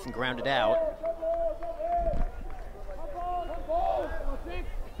 7th and grounded out.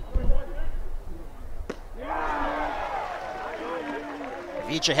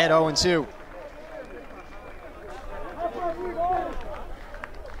 Veach ahead 0-2.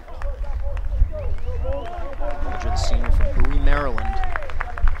 Bolger, the senior from Bowie, Maryland.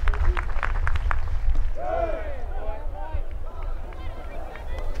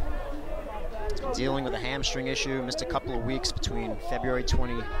 He's been dealing with a hamstring issue, missed a couple of weeks between February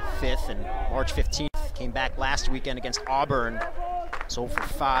 25th and March 15th. Came back last weekend against Auburn. So for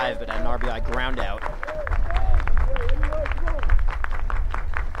 5, but had an RBI ground out.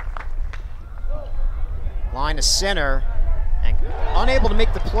 Line to center, and unable to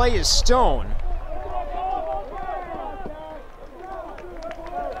make the play is Stone.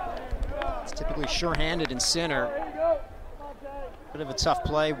 It's typically sure-handed in center. Bit of a tough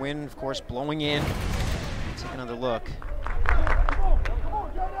play. Wind, of course, blowing in. Take another look. Yeah,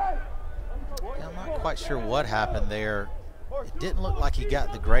 I'm not quite sure what happened there. It didn't look like he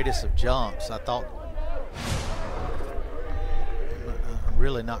got the greatest of jumps. I'm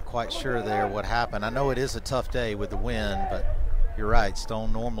really not quite sure there what happened. I know it is a tough day with the wind, but you're right.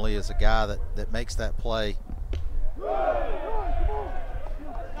 Stone normally is a guy that makes that play.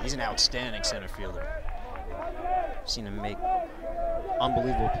 He's an outstanding center fielder. I've seen him make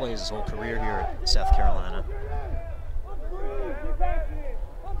unbelievable plays his whole career here at South Carolina.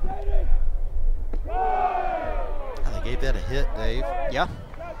 They gave that a hit, Dave. Yeah.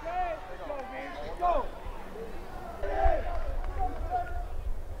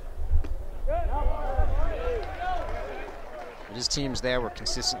 His teams there were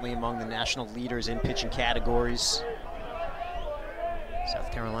consistently among the national leaders in pitching categories.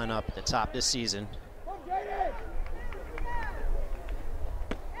 South Carolina up at the top this season.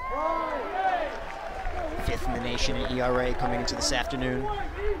 5th in the nation in ERA coming into this afternoon.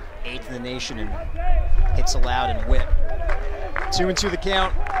 8th in the nation in hits allowed and whip. 2-2 the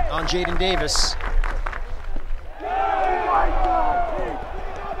count on Jaden Davis. Now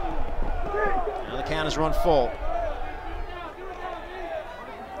the count is run full.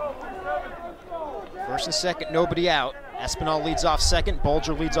 First and second, nobody out. Espinal leads off second,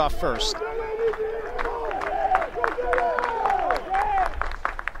 Bulger leads off first.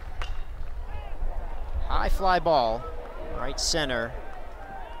 High fly ball, right center.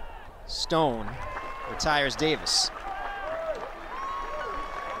 Stone retires Davis.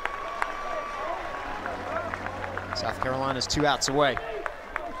 South Carolina's 2 outs away.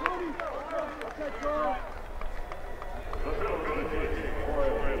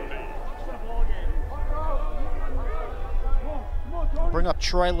 Bring up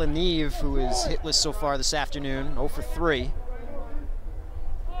Troy Leneve, who is hitless so far this afternoon, 0 for 3.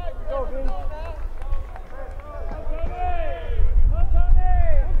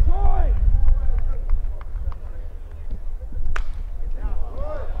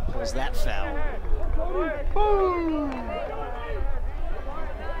 Pulls that foul.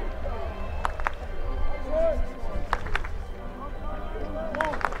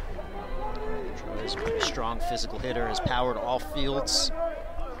 Troy's a pretty strong physical hitter, has power to all fields.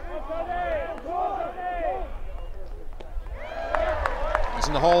 He's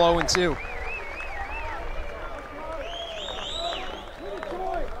in the hole 0-2.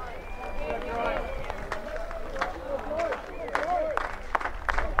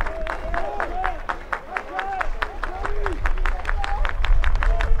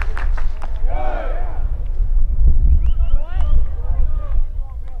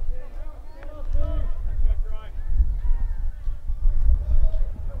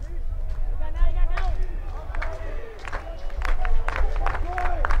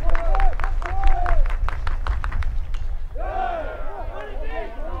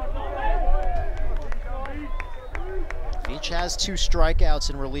 Has 2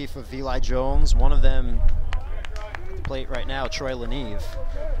 strikeouts in relief of Eli Jones. One of them at the plate right now, Troy Leneve.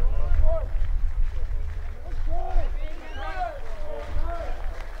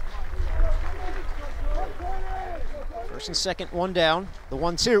 First and second, 1 down. The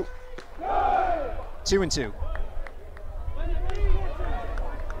 1-2. 2-2.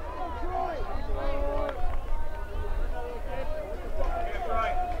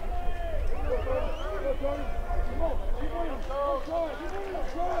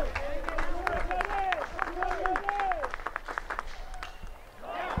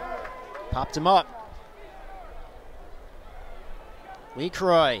 Popped him up. Lee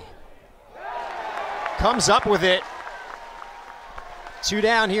Croy comes up with it. 2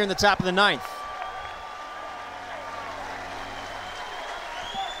 down here in the top of the 9th.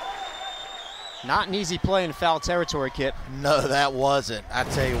 Not an easy play in foul territory, Kip. No, that wasn't. I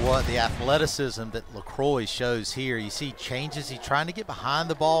tell you what, the athleticism that LaCroix shows here, you see changes. He's trying to get behind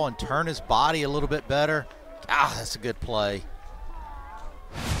the ball and turn his body a little bit better. Ah, that's a good play.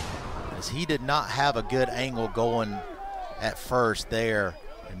 As he did not have a good angle going at first there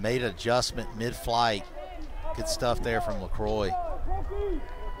and made an adjustment mid-flight. Good stuff there from LaCroix.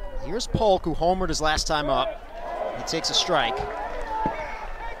 Here's Polk, who homered his last time up. He takes a strike.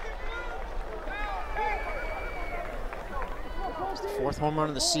 It's the 4th home run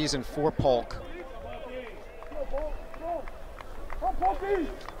of the season for Polk.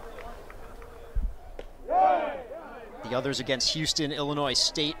 The others against Houston, Illinois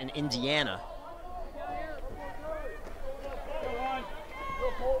State, and Indiana.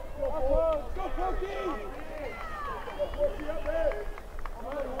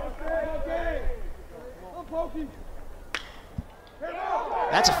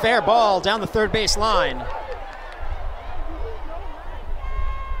 That's a fair ball down the third base line.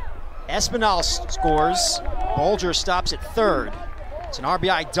 Espinal scores. Bulger stops at third. It's an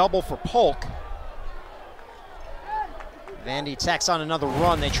RBI double for Polk. Vandy tacks on another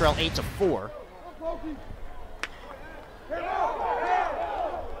run. They trail 8-4.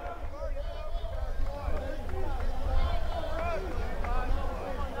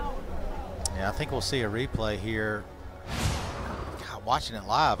 Yeah, I think we'll see a replay here. God, watching it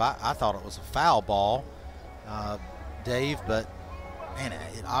live, I thought it was a foul ball, Dave, but man,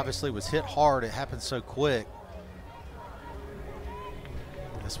 it obviously was hit hard. It happened so quick.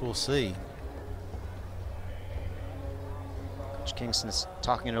 Guess we'll see. Coach Kingston's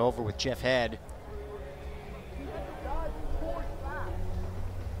talking it over with Jeff Head.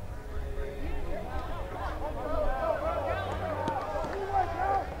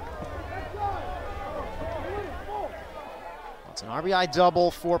 It's an RBI double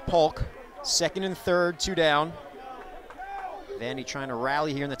for Polk. Second and third, 2 down. Vandy trying to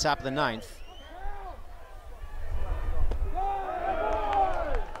rally here in the top of the 9th.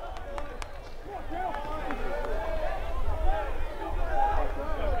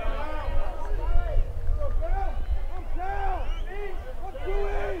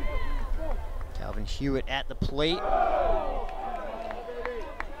 Calvin Hewitt at the plate.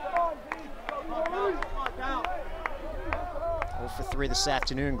 0 for 3 this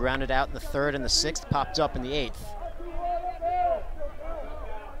afternoon, grounded out in the 3rd and the 6th, popped up in the 8th.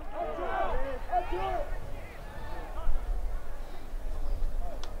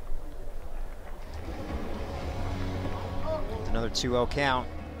 With another 2-0 count,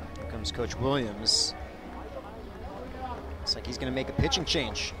 here comes Coach Williams. Looks like he's going to make a pitching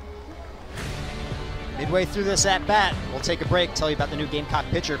change. Midway through this at-bat, we'll take a break, tell you about the new Gamecock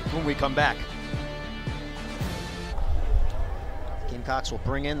pitcher when we come back. Gamecocks will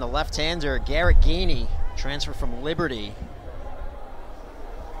bring in the left-hander, Garrett Gainey, transfer from Liberty.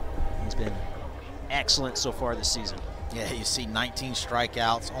 He's been excellent so far this season. Yeah, you see 19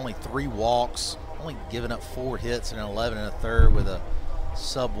 strikeouts, only 3 walks, only giving up 4 hits and 11 1/3 with a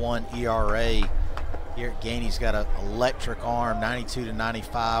sub-1 ERA. Garrett Gainey's got an electric arm, 92 to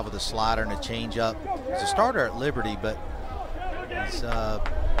 95 with a slider and a changeup. He's a starter at Liberty, but he's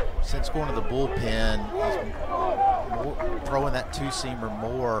since going to the bullpen, he's throwing that 2-seamer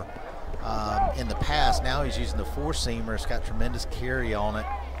more in the past. Now he's using the 4-seamer. It's got tremendous carry on it.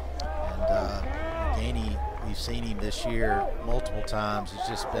 And Gainey, we've seen him this year multiple times. He's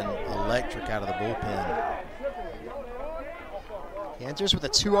just been electric out of the bullpen. He enters with a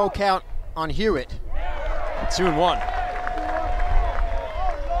 2-0 count on Hewitt. 2-1.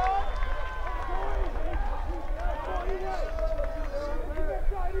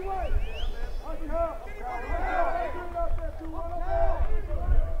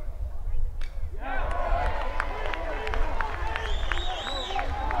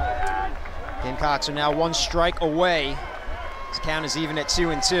 Gamecocks are now 1 strike away. His count is even at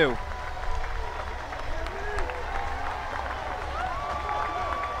 2-2.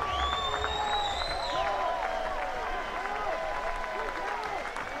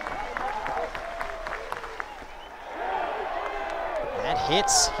 That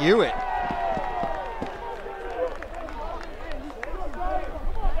hits Hewitt.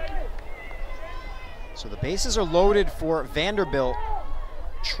 So the bases are loaded for Vanderbilt,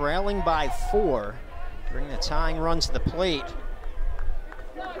 trailing by 4, bringing the tying run to the plate.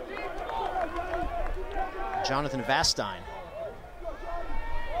 Jonathan Vastine.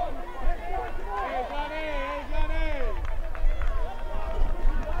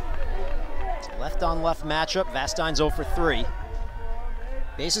 It's a left-on-left matchup. Vastine's 0 for 3.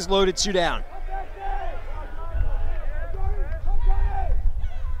 Bases loaded, 2 down.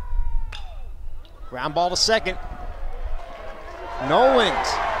 Ground ball to second. Noland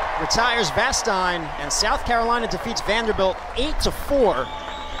retires Vastine, and South Carolina defeats Vanderbilt 8-4.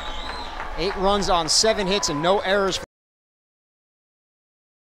 8 runs on 7 hits and no errors.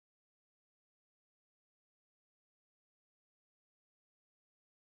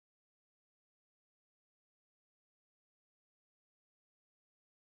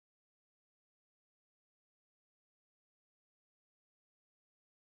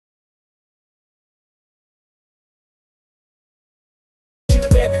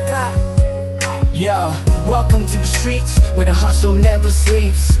 Yeah, welcome to the streets where the hustle never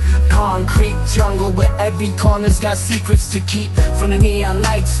sleeps. Concrete jungle where every corner's got secrets to keep. From the neon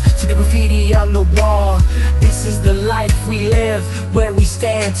lights to the graffiti on the wall. This is the life we live, where we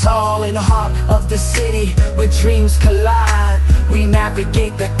stand tall in the heart of the city, where dreams collide. We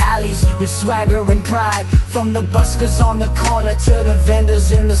navigate the alleys with swagger and pride. From the buskers on the corner to the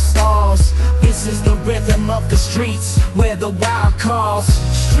vendors in the stalls. This is the rhythm of the streets where the wild calls.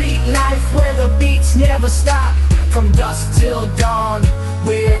 Street life where the beats never stop. From dusk till dawn,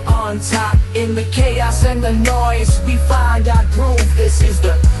 we're on top. In the chaos and the noise, we find our groove. This is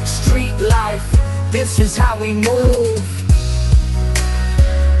the street life, this is how we move.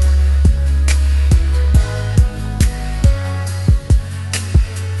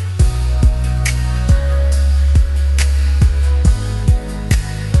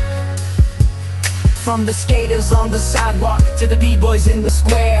 From the skaters on the sidewalk to the b-boys in the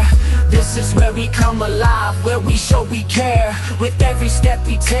square. This is where we come alive, where we show we care. With every step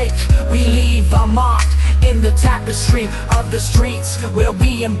we take, we leave our mark in the tapestry of the streets where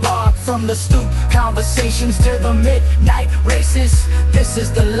we embark. From the stoop conversations to the midnight races, this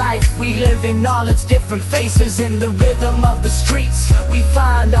is the life we live in all its different faces. In the rhythm of the streets, we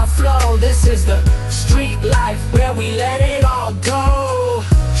find our flow. This is the street life, where we let it all go.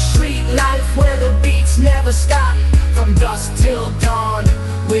 Street life, where the beats never stop. From dusk till dawn,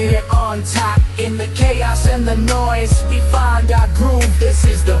 we're on top. In the chaos and the noise, we find our groove. This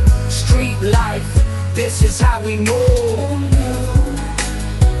is the street life, this is how we move.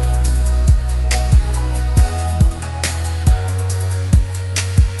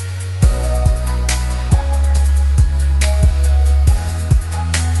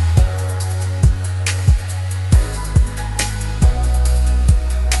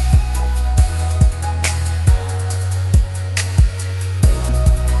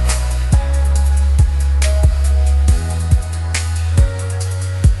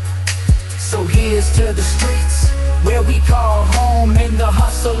 So here's to the streets, where we call home. In the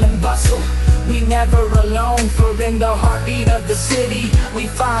hustle and bustle, we never alone. For in the heartbeat of the city, we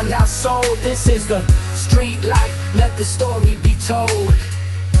find our soul. This is the street life, let the story be told.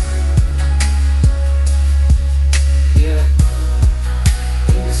 Yeah,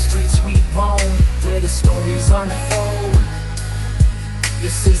 in the streets we roam, where the stories unfold.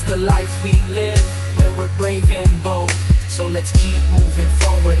 This is the life we live, where we're brave and bold. So let's keep moving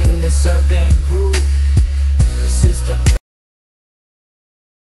forward in this urban groove. This is the